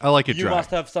 So I like it you dry.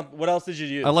 must have some. What else did you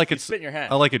use? I like You it. spit in your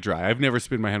hand. I like it dry. I've never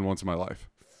spit in my hand once in my life.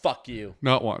 Fuck you.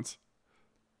 Not once.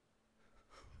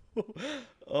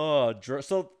 Oh,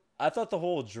 so I thought the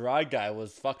whole dry guy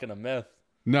was fucking a myth.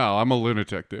 No, I'm a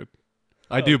lunatic, dude.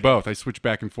 I do both. I switch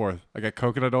back and forth. I got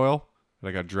coconut oil and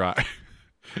I got dry.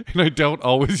 And I don't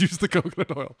always use the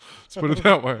coconut oil. Let's put it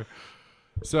that way.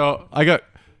 So I got,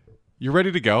 you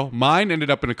ready to go? Mine ended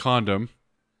up in a condom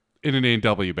in an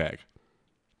A&W bag.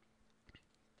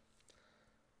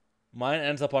 Mine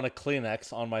ends up on a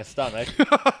Kleenex on my stomach.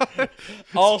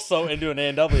 Also into an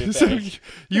A&W bag. So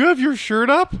you have your shirt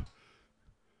up?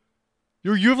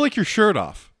 You have like your shirt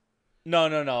off. No.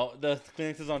 The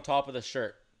Kleenex is on top of the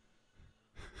shirt.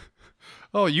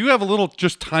 Oh, you have a little,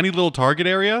 just tiny little target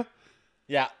area?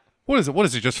 Yeah. What is it? What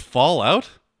does it just fall out?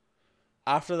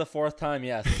 After the 4th time,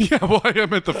 yes. Yeah, well, I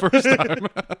meant the first time.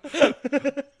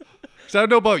 So I don't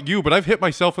know about you, but I've hit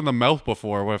myself in the mouth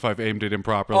before if I've aimed it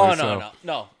improperly. Oh, so.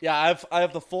 no. Yeah, I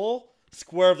have the full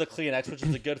square of the Kleenex, which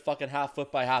is a good fucking 1/2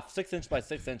 foot by 6 inch by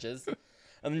 6 inches.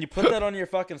 And then you put that on your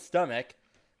fucking stomach,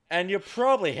 and you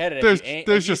probably hit it.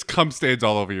 There's just cum stains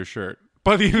all over your shirt.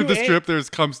 By the end of the strip, there's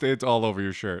cum stains all over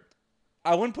your shirt.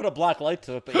 I wouldn't put a black light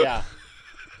to it, but yeah.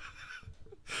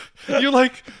 You're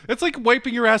like, it's like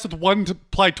wiping your ass with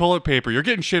 1-ply toilet paper. You're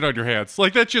getting shit on your hands.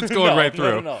 Like that shit's going right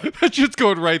through. No. That shit's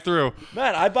going right through.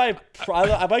 Man, I buy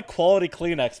quality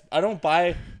Kleenex. I don't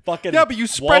buy fucking Yeah, but you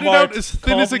spread it out as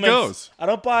thin as it goes. I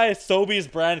don't buy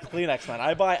Sobeys brand Kleenex, man.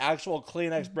 I buy actual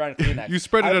Kleenex brand Kleenex. You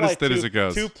spread it out as thin as it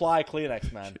goes. 2-ply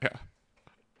Kleenex, man. Yeah.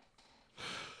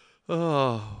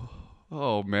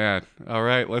 Oh man. All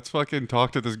right, let's fucking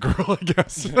talk to this girl, I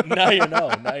guess. Now you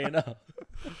know.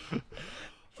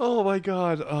 Oh my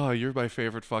god. Oh, you're my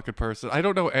favorite fucking person. I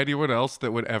don't know anyone else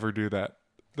that would ever do that.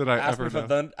 Ask me if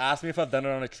I've done it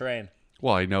on a train.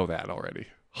 Well, I know that already.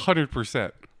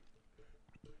 100%.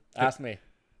 Ask me.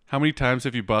 How many times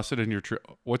have you busted in your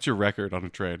what's your record on a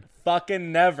train?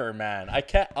 Fucking never, man. I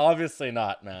can't. Obviously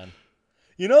not, man.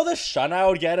 You know the shun I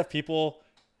would get if people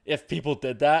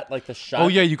did that, like the shun. Oh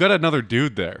yeah, you got another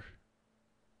dude there.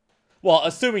 Well,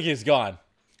 assuming he's gone.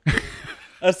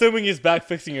 Assuming he's back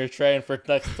fixing your train for the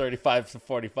next 35 to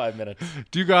 45 minutes.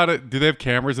 Do they have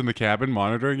cameras in the cabin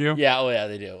monitoring you? Yeah,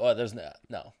 they do. Oh, there's no.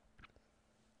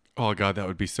 Oh god, that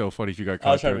would be so funny if you got I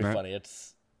caught was trying to doing be that. funny.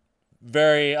 It's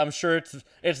very. I'm sure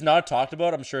it's not talked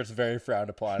about. I'm sure it's very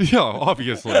frowned upon. Yeah,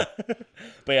 obviously. But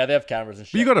yeah, they have cameras and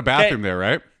shit. But you got a bathroom there,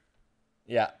 right?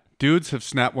 Yeah. Dudes have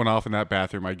snapped one off in that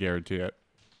bathroom, I guarantee it.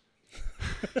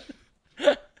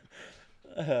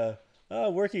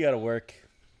 Work, you gotta work.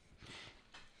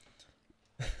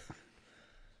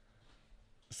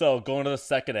 So going to the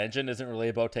second engine isn't really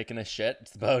about taking a shit.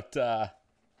 It's about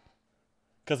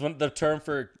because when the term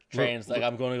for trains, like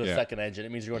I'm going to the second engine,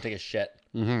 it means you're going to take a shit.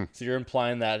 Mm-hmm. So you're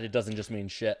implying that it doesn't just mean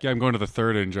shit. Yeah, I'm going to the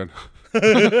third engine.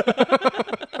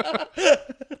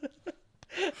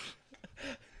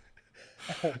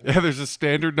 Yeah, there's a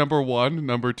standard number 1,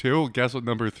 number 2. Guess what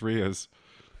number 3 is?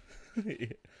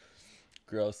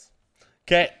 Gross.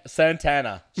 Okay,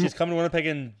 Santana. She's coming to Winnipeg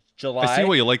in July. I see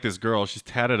why you like this girl. She's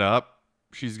tatted up.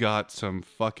 She's got some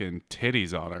fucking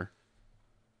titties on her.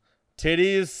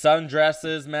 Titties,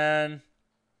 sundresses, man.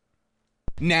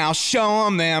 Now show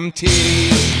 'em them titties.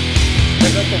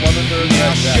 Check out the woman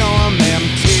Now show 'em them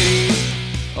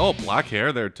titties. Oh, black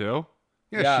hair there too.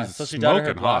 Yeah, she's so she dyed her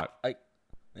hair smoking hot.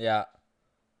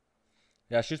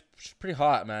 Yeah, she's pretty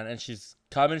hot, man. And she's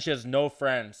coming. She has no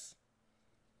friends.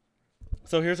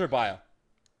 So here's her bio.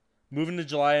 Moving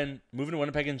to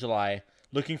Winnipeg in July.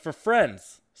 Looking for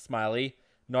friends. Smiley.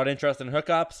 Not interested in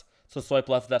hookups. So swipe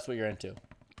left if that's what you're into.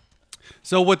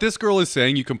 So what this girl is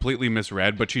saying, you completely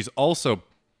misread, but she's also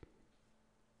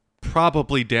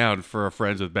probably down for a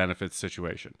friends with benefits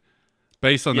situation,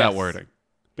 based on that wording.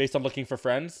 Based on looking for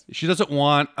friends? She doesn't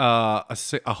want a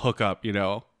hookup,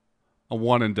 a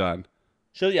one and done.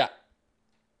 Yeah.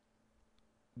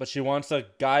 But she wants a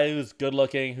guy who's good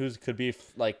looking, who could be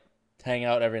hang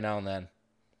out every now and then.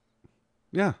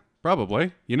 Yeah,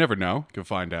 probably. You never know. You can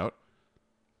find out.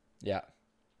 Yeah.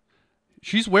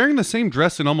 She's wearing the same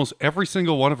dress in almost every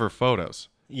single one of her photos.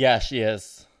 Yeah, she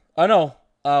is. Oh no.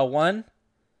 1,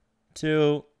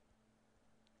 2,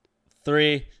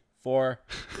 3, 4.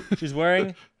 She's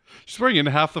wearing in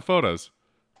half the photos.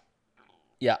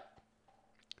 Yeah.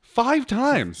 5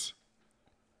 times.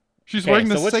 She's wearing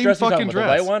the same fucking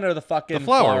dress. The white one or the fucking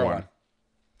flower one?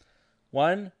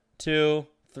 1, 2,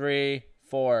 3,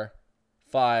 4,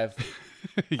 5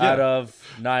 out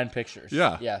of 9 pictures.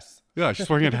 Yeah. Yes. Yeah, she's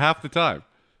wearing it half the time.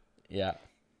 Yeah.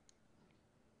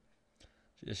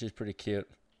 She's pretty cute.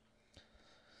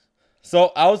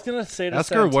 So I was going to say to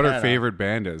Ask her what her favorite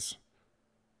band is.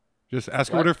 Just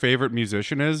ask her what her favorite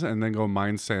musician is and then go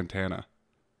mine's Santana.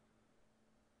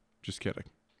 Just kidding.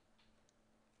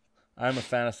 I'm a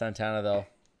fan of Santana, though.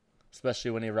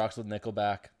 Especially when he rocks with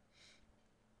Nickelback.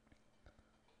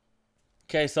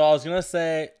 Okay, so I was going to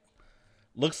say,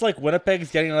 looks like Winnipeg's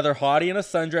getting another hottie in a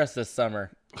sundress this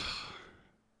summer.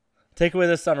 Take away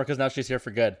this summer because now she's here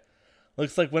for good.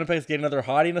 Looks like Winnipeg's getting another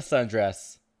hottie in a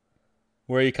sundress.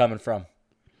 Where are you coming from?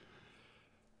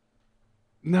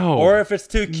 No. Or if it's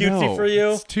too cutesy for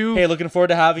you, it's too hey, looking forward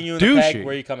to having you in the peg.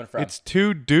 Where are you coming from? It's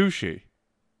too douchey.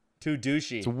 Too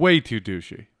douchey. It's way too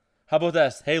douchey. How about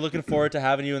this? Hey, looking forward to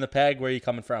having you in the peg. Where are you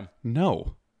coming from?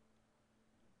 No.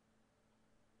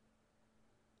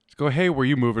 Go, hey, where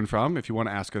you moving from? If you want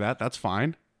to ask her that, that's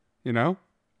fine. You know?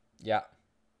 Yeah.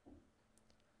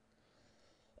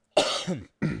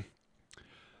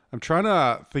 I'm trying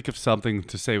to think of something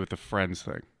to say with the friends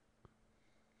thing.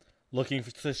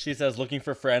 So she says, looking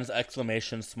for friends,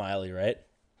 exclamation, smiley, right?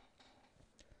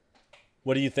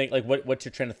 What do you think? Like, what's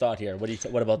your train of thought here?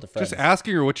 What about the friends? Just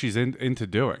asking her what she's into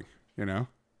doing, you know?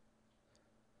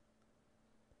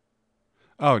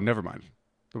 Oh, never mind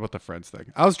about the friends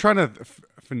thing. I was trying to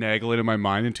finagle it in my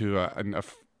mind into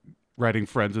writing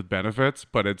friends with benefits,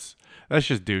 but that's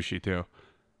just douchey too.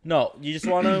 No, you just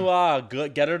want to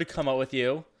get her to come out with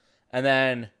you, and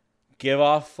then give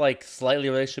off like slightly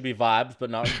relationship vibes, but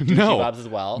not douchey vibes as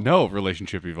well. No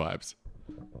relationship-y vibes.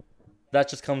 That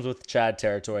just comes with Chad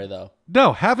territory, though.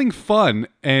 No, having fun,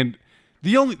 and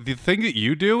the thing that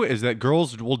you do is that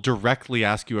girls will directly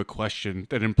ask you a question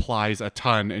that implies a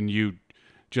ton, and you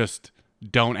just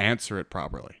don't answer it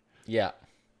properly. Yeah,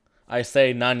 I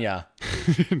say Nanya.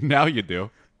 Now you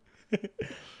do.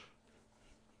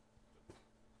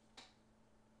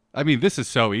 I mean, this is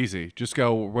so easy. Just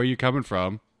go, where are you coming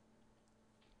from?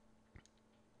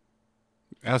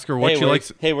 Ask her what she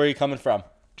likes. Hey, where are you coming from?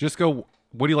 Just go,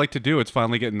 what do you like to do? It's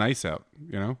finally getting nice out,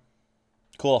 you know?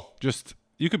 Cool. Just,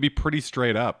 you could be pretty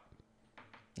straight up.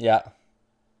 Yeah.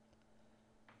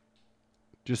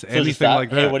 Just anything like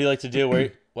that. Hey, what do you like to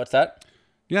do? What's that?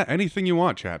 Yeah, anything you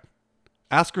want, Chad.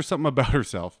 Ask her something about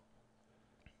herself.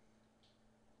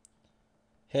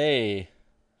 Hey.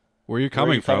 Where are you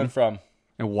coming from?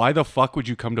 And why the fuck would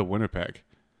you come to Winnipeg?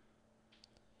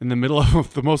 In the middle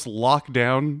of the most locked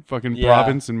down fucking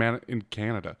province in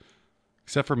Canada.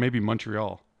 Except for maybe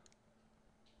Montreal.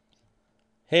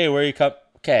 Hey, where you come?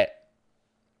 Okay.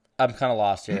 I'm kind of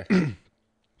lost here.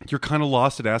 You're kind of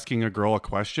lost at asking a girl a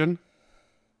question?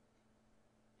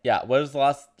 Yeah, what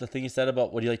was the thing you said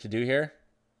about what do you like to do here?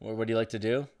 What do you like to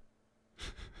do?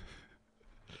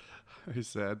 I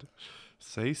said,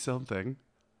 say something.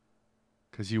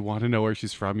 Because you want to know where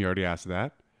she's from. You already asked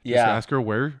that. Yeah. Just ask her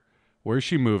where's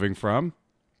she moving from.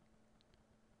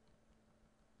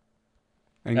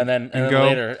 And then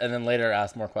later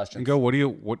ask more questions. And go,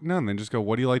 and then just go,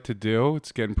 what do you like to do?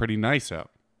 It's getting pretty nice out.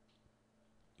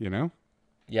 You know?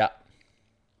 Yeah.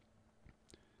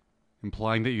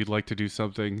 Implying that you'd like to do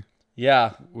something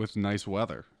with nice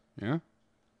weather. Yeah?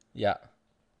 Yeah.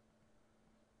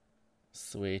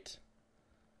 Sweet.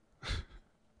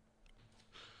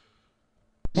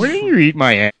 Why didn't you eat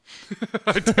my ass?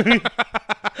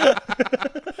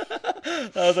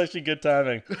 That was actually good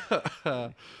timing.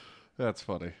 That's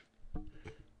funny.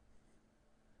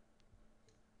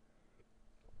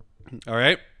 All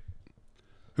right.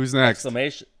 Who's next?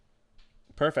 Exclamation.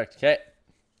 Perfect. Okay.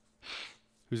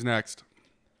 Who's next?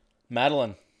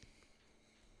 Madeline.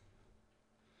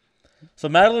 So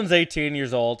Madeline's 18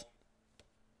 years old.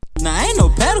 Nah, I ain't no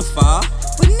pedophile,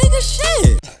 but nigga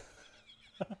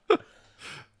shit.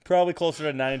 Probably closer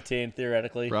to 19,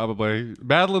 theoretically. Probably.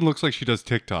 Madeline looks like she does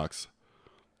TikToks.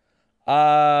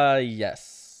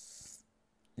 Yes.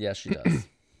 Yes, she does.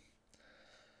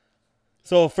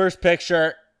 So, first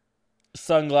picture,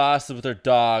 sunglasses with her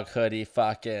dog hoodie,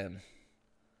 fucking.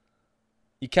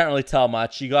 You can't really tell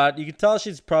much. You can tell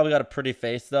she's probably got a pretty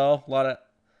face, though. A lot of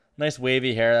nice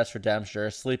wavy hair, that's for damn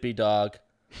sure. Sleepy dog.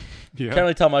 Yeah. Can't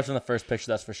really tell much from the first picture,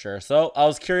 that's for sure. So, I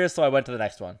was curious, so I went to the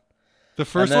next one. The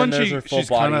first one,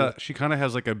 she kind of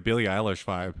has like a Billie Eilish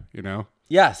vibe, you know?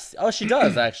 Yes. Oh, she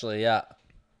does, actually, yeah.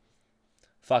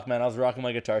 Fuck, man, I was rocking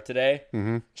my guitar today.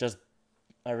 Mm-hmm.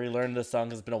 I relearned this song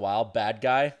because it's been a while. Bad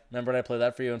Guy. Remember when I played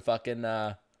that for you and fucking,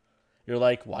 you're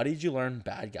like, why did you learn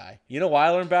Bad Guy? You know why I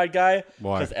learned Bad Guy?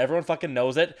 Why? Because everyone fucking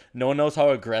knows it. No one knows how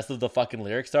aggressive the fucking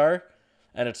lyrics are.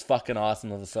 And it's fucking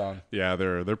awesome as a song. Yeah,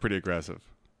 they're pretty aggressive.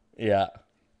 Yeah.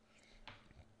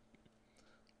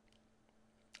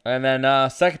 And then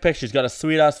second picture, she's got a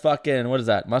sweet ass fucking, what is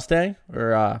that, Mustang?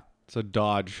 Or it's a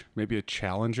Dodge, maybe a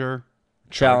Challenger,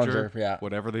 yeah.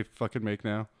 Whatever they fucking make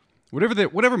now.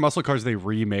 Whatever muscle cars they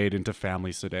remade into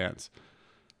family sedans.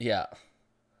 Yeah.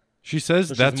 She says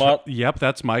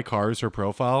that's my car is her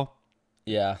profile.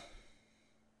 Yeah.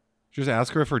 Just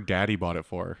ask her if her daddy bought it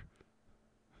for her.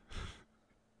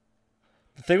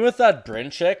 The thing with that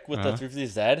Bryn chick with the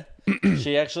 350Z,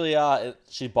 she actually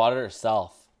she bought it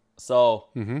herself. So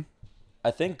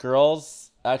I think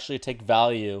girls actually take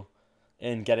value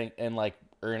in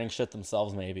earning shit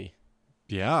themselves, maybe.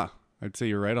 Yeah, I'd say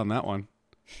you're right on that one.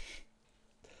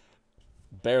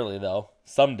 Barely though.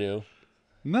 Some do.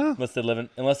 No. Unless they live in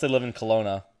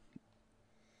Kelowna.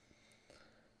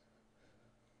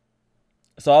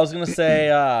 So I was gonna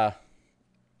say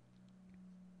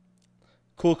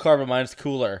cool car, but mine's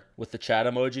cooler with the chat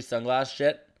emoji sunglass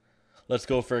shit. Let's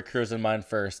go for a cruise in mine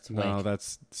first. Wink. No,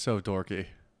 that's so dorky.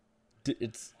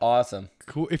 It's awesome.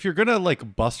 Cool. If you're gonna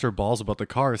like bust her balls about the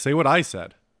car, say what I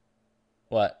said.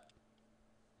 What?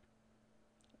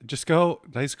 Just go,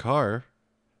 nice car.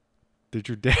 Did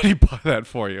your daddy buy that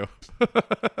for you?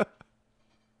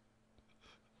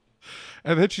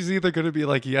 And then she's either gonna be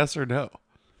like yes or no.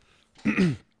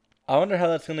 I wonder how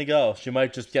that's gonna go. She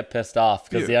might just get pissed off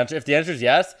because if the answer is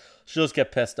yes, she'll just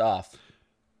get pissed off.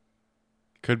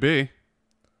 Could be.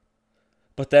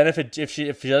 But then if she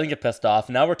doesn't get pissed off,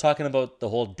 now we're talking about the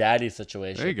whole daddy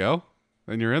situation. There you go.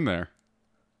 Then you're in there.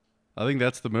 I think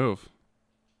that's the move.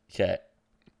 Okay.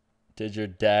 Did your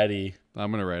daddy?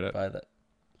 I'm gonna write it. Buy that.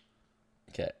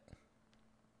 Okay.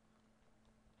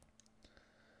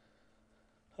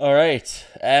 All right,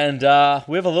 and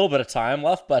we have a little bit of time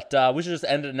left, but we should just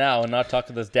end it now and not talk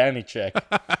to this Danny chick.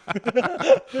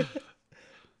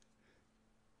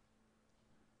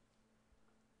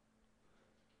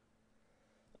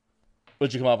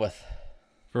 What'd you come up with?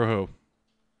 For who?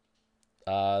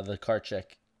 The car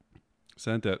chick.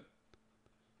 Sent it.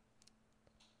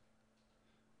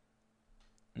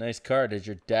 Nice car. Did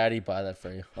your daddy buy that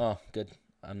for you? Oh, good.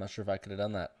 I'm not sure if I could have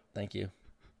done that. Thank you.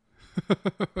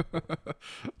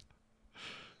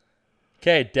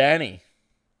 Okay, Danny.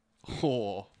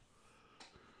 Oh.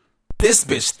 This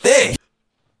bitch thick.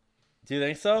 Do you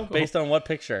think so? Based on what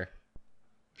picture?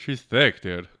 She's thick,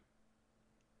 dude.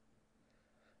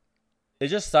 It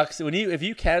just sucks if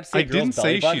you can't see a girl's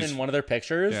belly button in one of their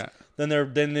pictures, then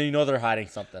you know they're hiding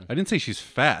something. I didn't say she's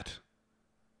fat.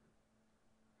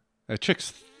 That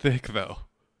chick's thick though,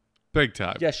 big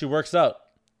time. Yeah, she works out.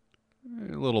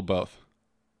 A little both.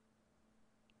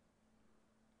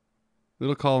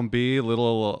 Little column B,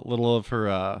 little of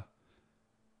her.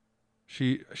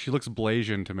 She looks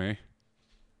Blasian to me.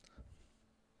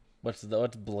 What's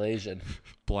Blasian?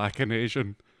 Black and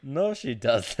Asian. No, she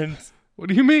doesn't. What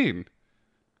do you mean?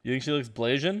 You think she looks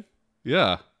Blasian?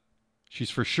 Yeah,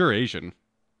 she's for sure Asian.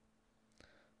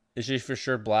 Is she for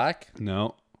sure black?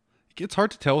 No, it's hard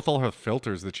to tell with all her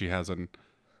filters that she has on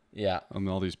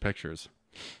all these pictures.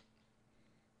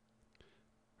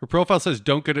 Her profile says,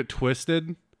 "Don't get it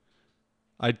twisted.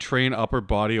 I'd train upper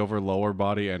body over lower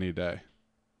body any day."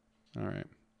 All right.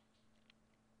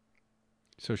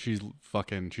 So she's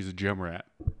a gym rat.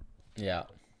 Yeah.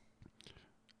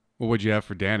 Well, what'd you have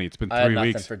for Danny? It's been 3 I had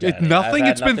weeks. nothing for Danny. It's nothing?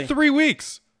 It's been 3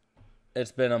 weeks.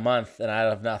 It's been a month and I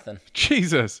have nothing.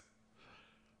 Jesus.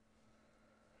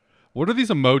 What are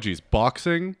these emojis?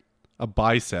 Boxing, a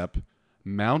bicep,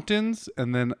 mountains,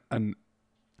 and then an...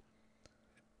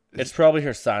 It's probably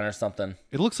her son or something.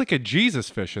 It looks like a Jesus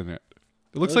fish in it.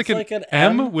 It looks like an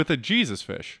M with a Jesus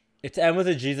fish. It's M with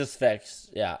a Jesus fish,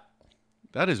 yeah.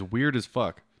 That is weird as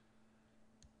fuck.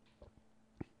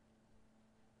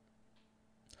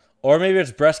 Or maybe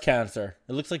it's breast cancer.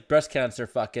 It looks like breast cancer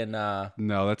fucking... No,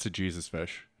 that's a Jesus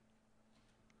fish.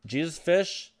 Jesus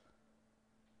fish?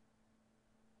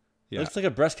 Yeah. Looks like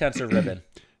a breast cancer ribbon.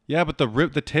 Yeah, but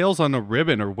the tails on the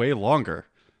ribbon are way longer.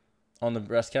 On the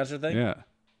breast cancer thing? Yeah.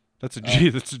 That's a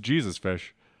that's a Jesus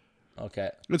fish. Okay.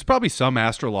 It's probably some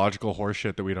astrological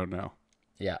horseshit that we don't know.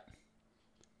 Yeah.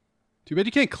 Too bad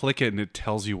you can't click it and it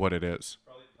tells you what it is.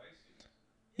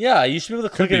 Yeah, you should be able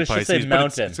to click it and it should say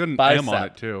mountain. It's got an bicep. M on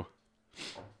it too.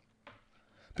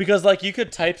 Because like you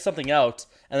could type something out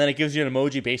and then it gives you an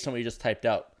emoji based on what you just typed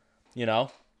out. You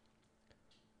know?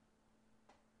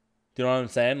 Do you know what I'm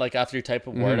saying? Like after you type a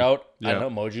word out, I don't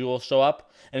know, emoji will show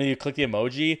up. And if you click the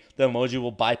emoji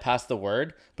will bypass the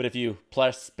word. But if you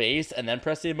press space and then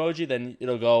press the emoji, then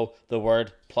it'll go the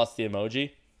word plus the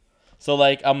emoji. So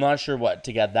like I'm not sure what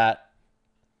to get that.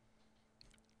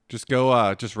 Just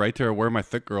go just right there where my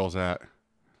thick girl's at.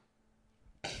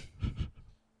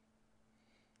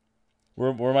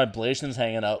 Where my Blasians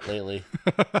hanging out lately.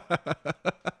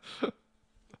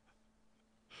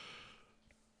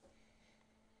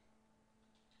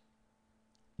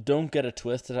 Don't get it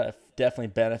twisted. I've definitely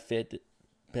benefited.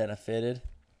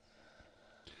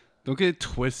 Don't get it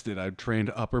twisted. I've trained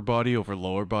upper body over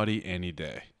lower body any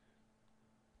day.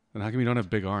 Then how come you don't have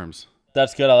big arms?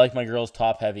 That's good. I like my girls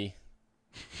top heavy.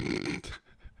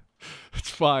 It's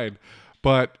fine.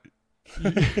 But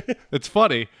it's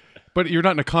funny. But you're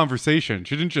not in a conversation.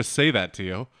 She didn't just say that to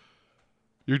you.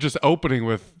 You're just opening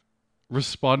with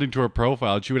responding to her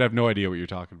profile. And she would have no idea what you're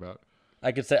talking about.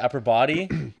 I could say upper body.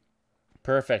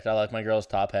 Perfect. I like my girls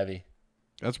top heavy.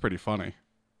 That's pretty funny.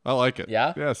 I like it.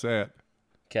 Yeah? Yeah, say it.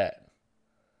 Okay.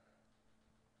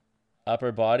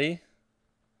 Upper body.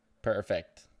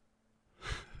 Perfect.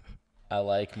 I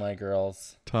like my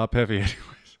girls top heavy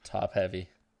anyways. Top heavy.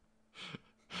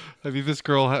 I mean, this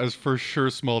girl has for sure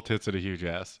small tits and a huge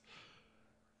ass.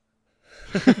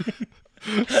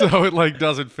 So it like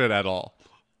doesn't fit at all.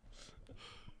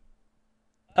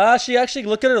 She actually,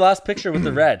 look at her last picture with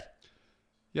the red.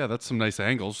 Yeah, that's some nice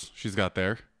angles she's got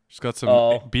there. She's got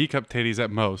some B-cup titties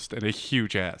at most and a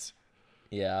huge ass.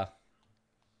 Yeah.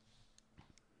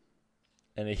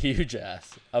 And a huge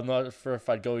ass. I'm not sure if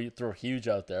I'd go throw huge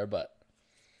out there, but.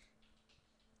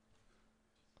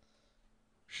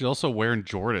 She's also wearing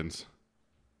Jordans.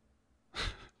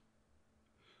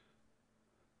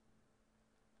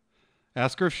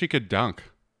 Ask her if she could dunk.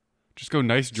 Just go,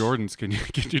 nice Jordans. Can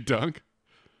you dunk?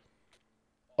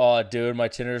 Oh, dude, my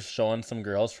Tinder's showing some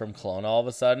girls from Kelowna all of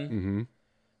a sudden. Mm-hmm.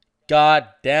 God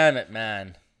damn it,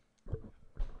 man.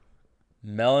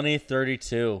 Melanie,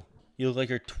 32. You look like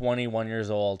you're 21 years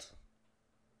old.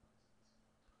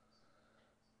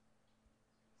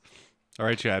 All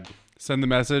right, Chad. Send the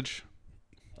message.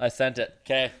 I sent it.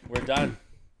 Okay, we're done.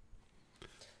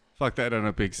 Fuck, that ended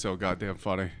up being so goddamn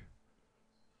funny.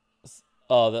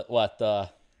 Oh, the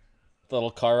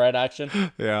little car ride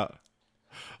action? Yeah.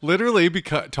 Literally,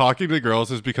 because talking to girls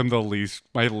has become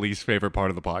my least favorite part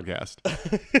of the podcast.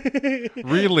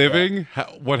 Reliving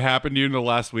what happened to you in the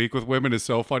last week with women is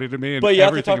so funny to me. And but you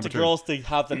have to talk to girls to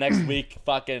have the next week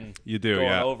fucking going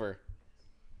over.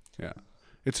 Yeah.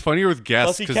 It's funnier with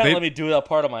guests. Plus, you can't let me do that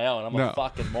part on my own. I'm a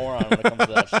fucking moron when it comes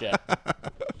to that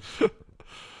shit.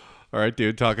 All right,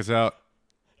 dude. Talk us out.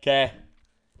 Okay.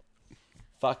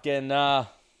 Fucking,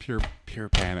 Pure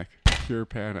panic. Pure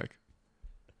panic.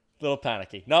 Little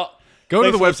panicky. No. Go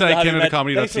to the website,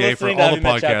 CanadaComedy.ca, for all the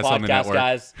podcasts on the network.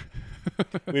 Guys.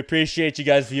 We appreciate you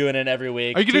guys viewing in every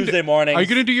week. Tuesday mornings. Are you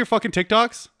going to do your fucking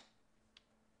TikToks?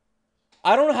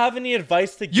 I don't have any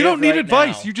advice to give. You don't need right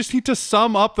advice. now. You just need to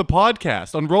sum up the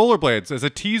podcast on Rollerblades as a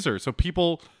teaser so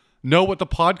people know what the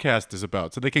podcast is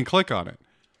about so they can click on it.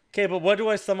 Okay, but what do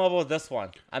I sum up with this one?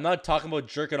 I'm not talking about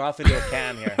jerking off into a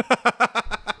can here.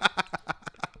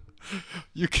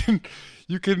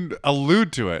 You can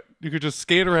allude to it. You could just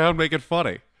skate around, make it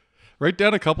funny. Write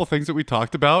down a couple things that we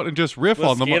talked about and just riff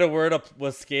on them.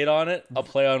 Was skate on it a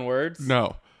play on words?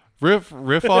 No. Riff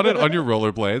on it on your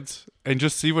rollerblades and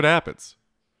just see what happens.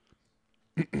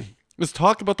 Let's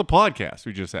talk about the podcast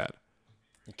we just had.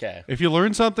 Okay. If you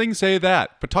learn something, say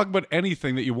that. But talk about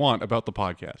anything that you want about the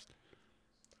podcast.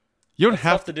 You don't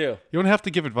have to do. You don't have to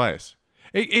give advice.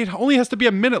 It only has to be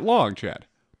a minute long, Chad.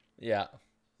 Yeah.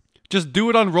 Just do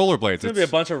it on rollerblades. It's going to be a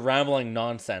bunch of rambling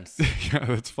nonsense. Yeah,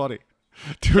 that's funny.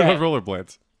 Do it on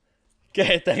rollerblades.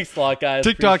 Okay, thanks a lot, guys.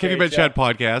 TikTok, Have You Met Chad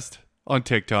podcast on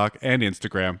TikTok and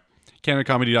Instagram.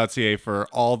 CanadaComedy.ca for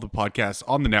all the podcasts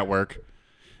on the network.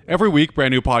 Every week,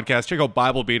 brand new podcast. Check out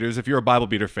Bible Beaters if you're a Bible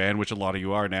Beater fan, which a lot of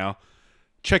you are now.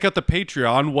 Check out the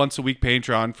Patreon, once a week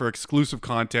Patreon, for exclusive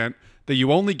content that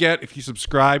you only get if you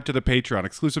subscribe to the Patreon.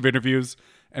 Exclusive interviews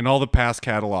and all the past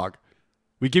catalog.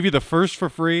 We give you the first for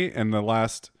free and the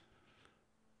rest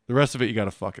of it you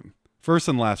gotta fucking. First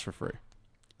and last for free.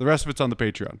 The rest of it's on the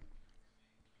Patreon.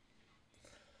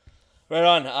 Right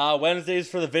on. Wednesdays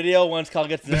for the video once Kyle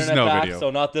gets his internet back. Video. So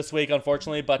not this week,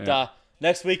 unfortunately. But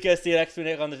next week, see you next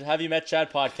week on the Have You Met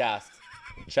Chad podcast.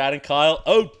 Chad and Kyle,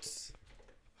 Oates.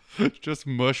 Just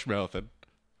mush mouthing.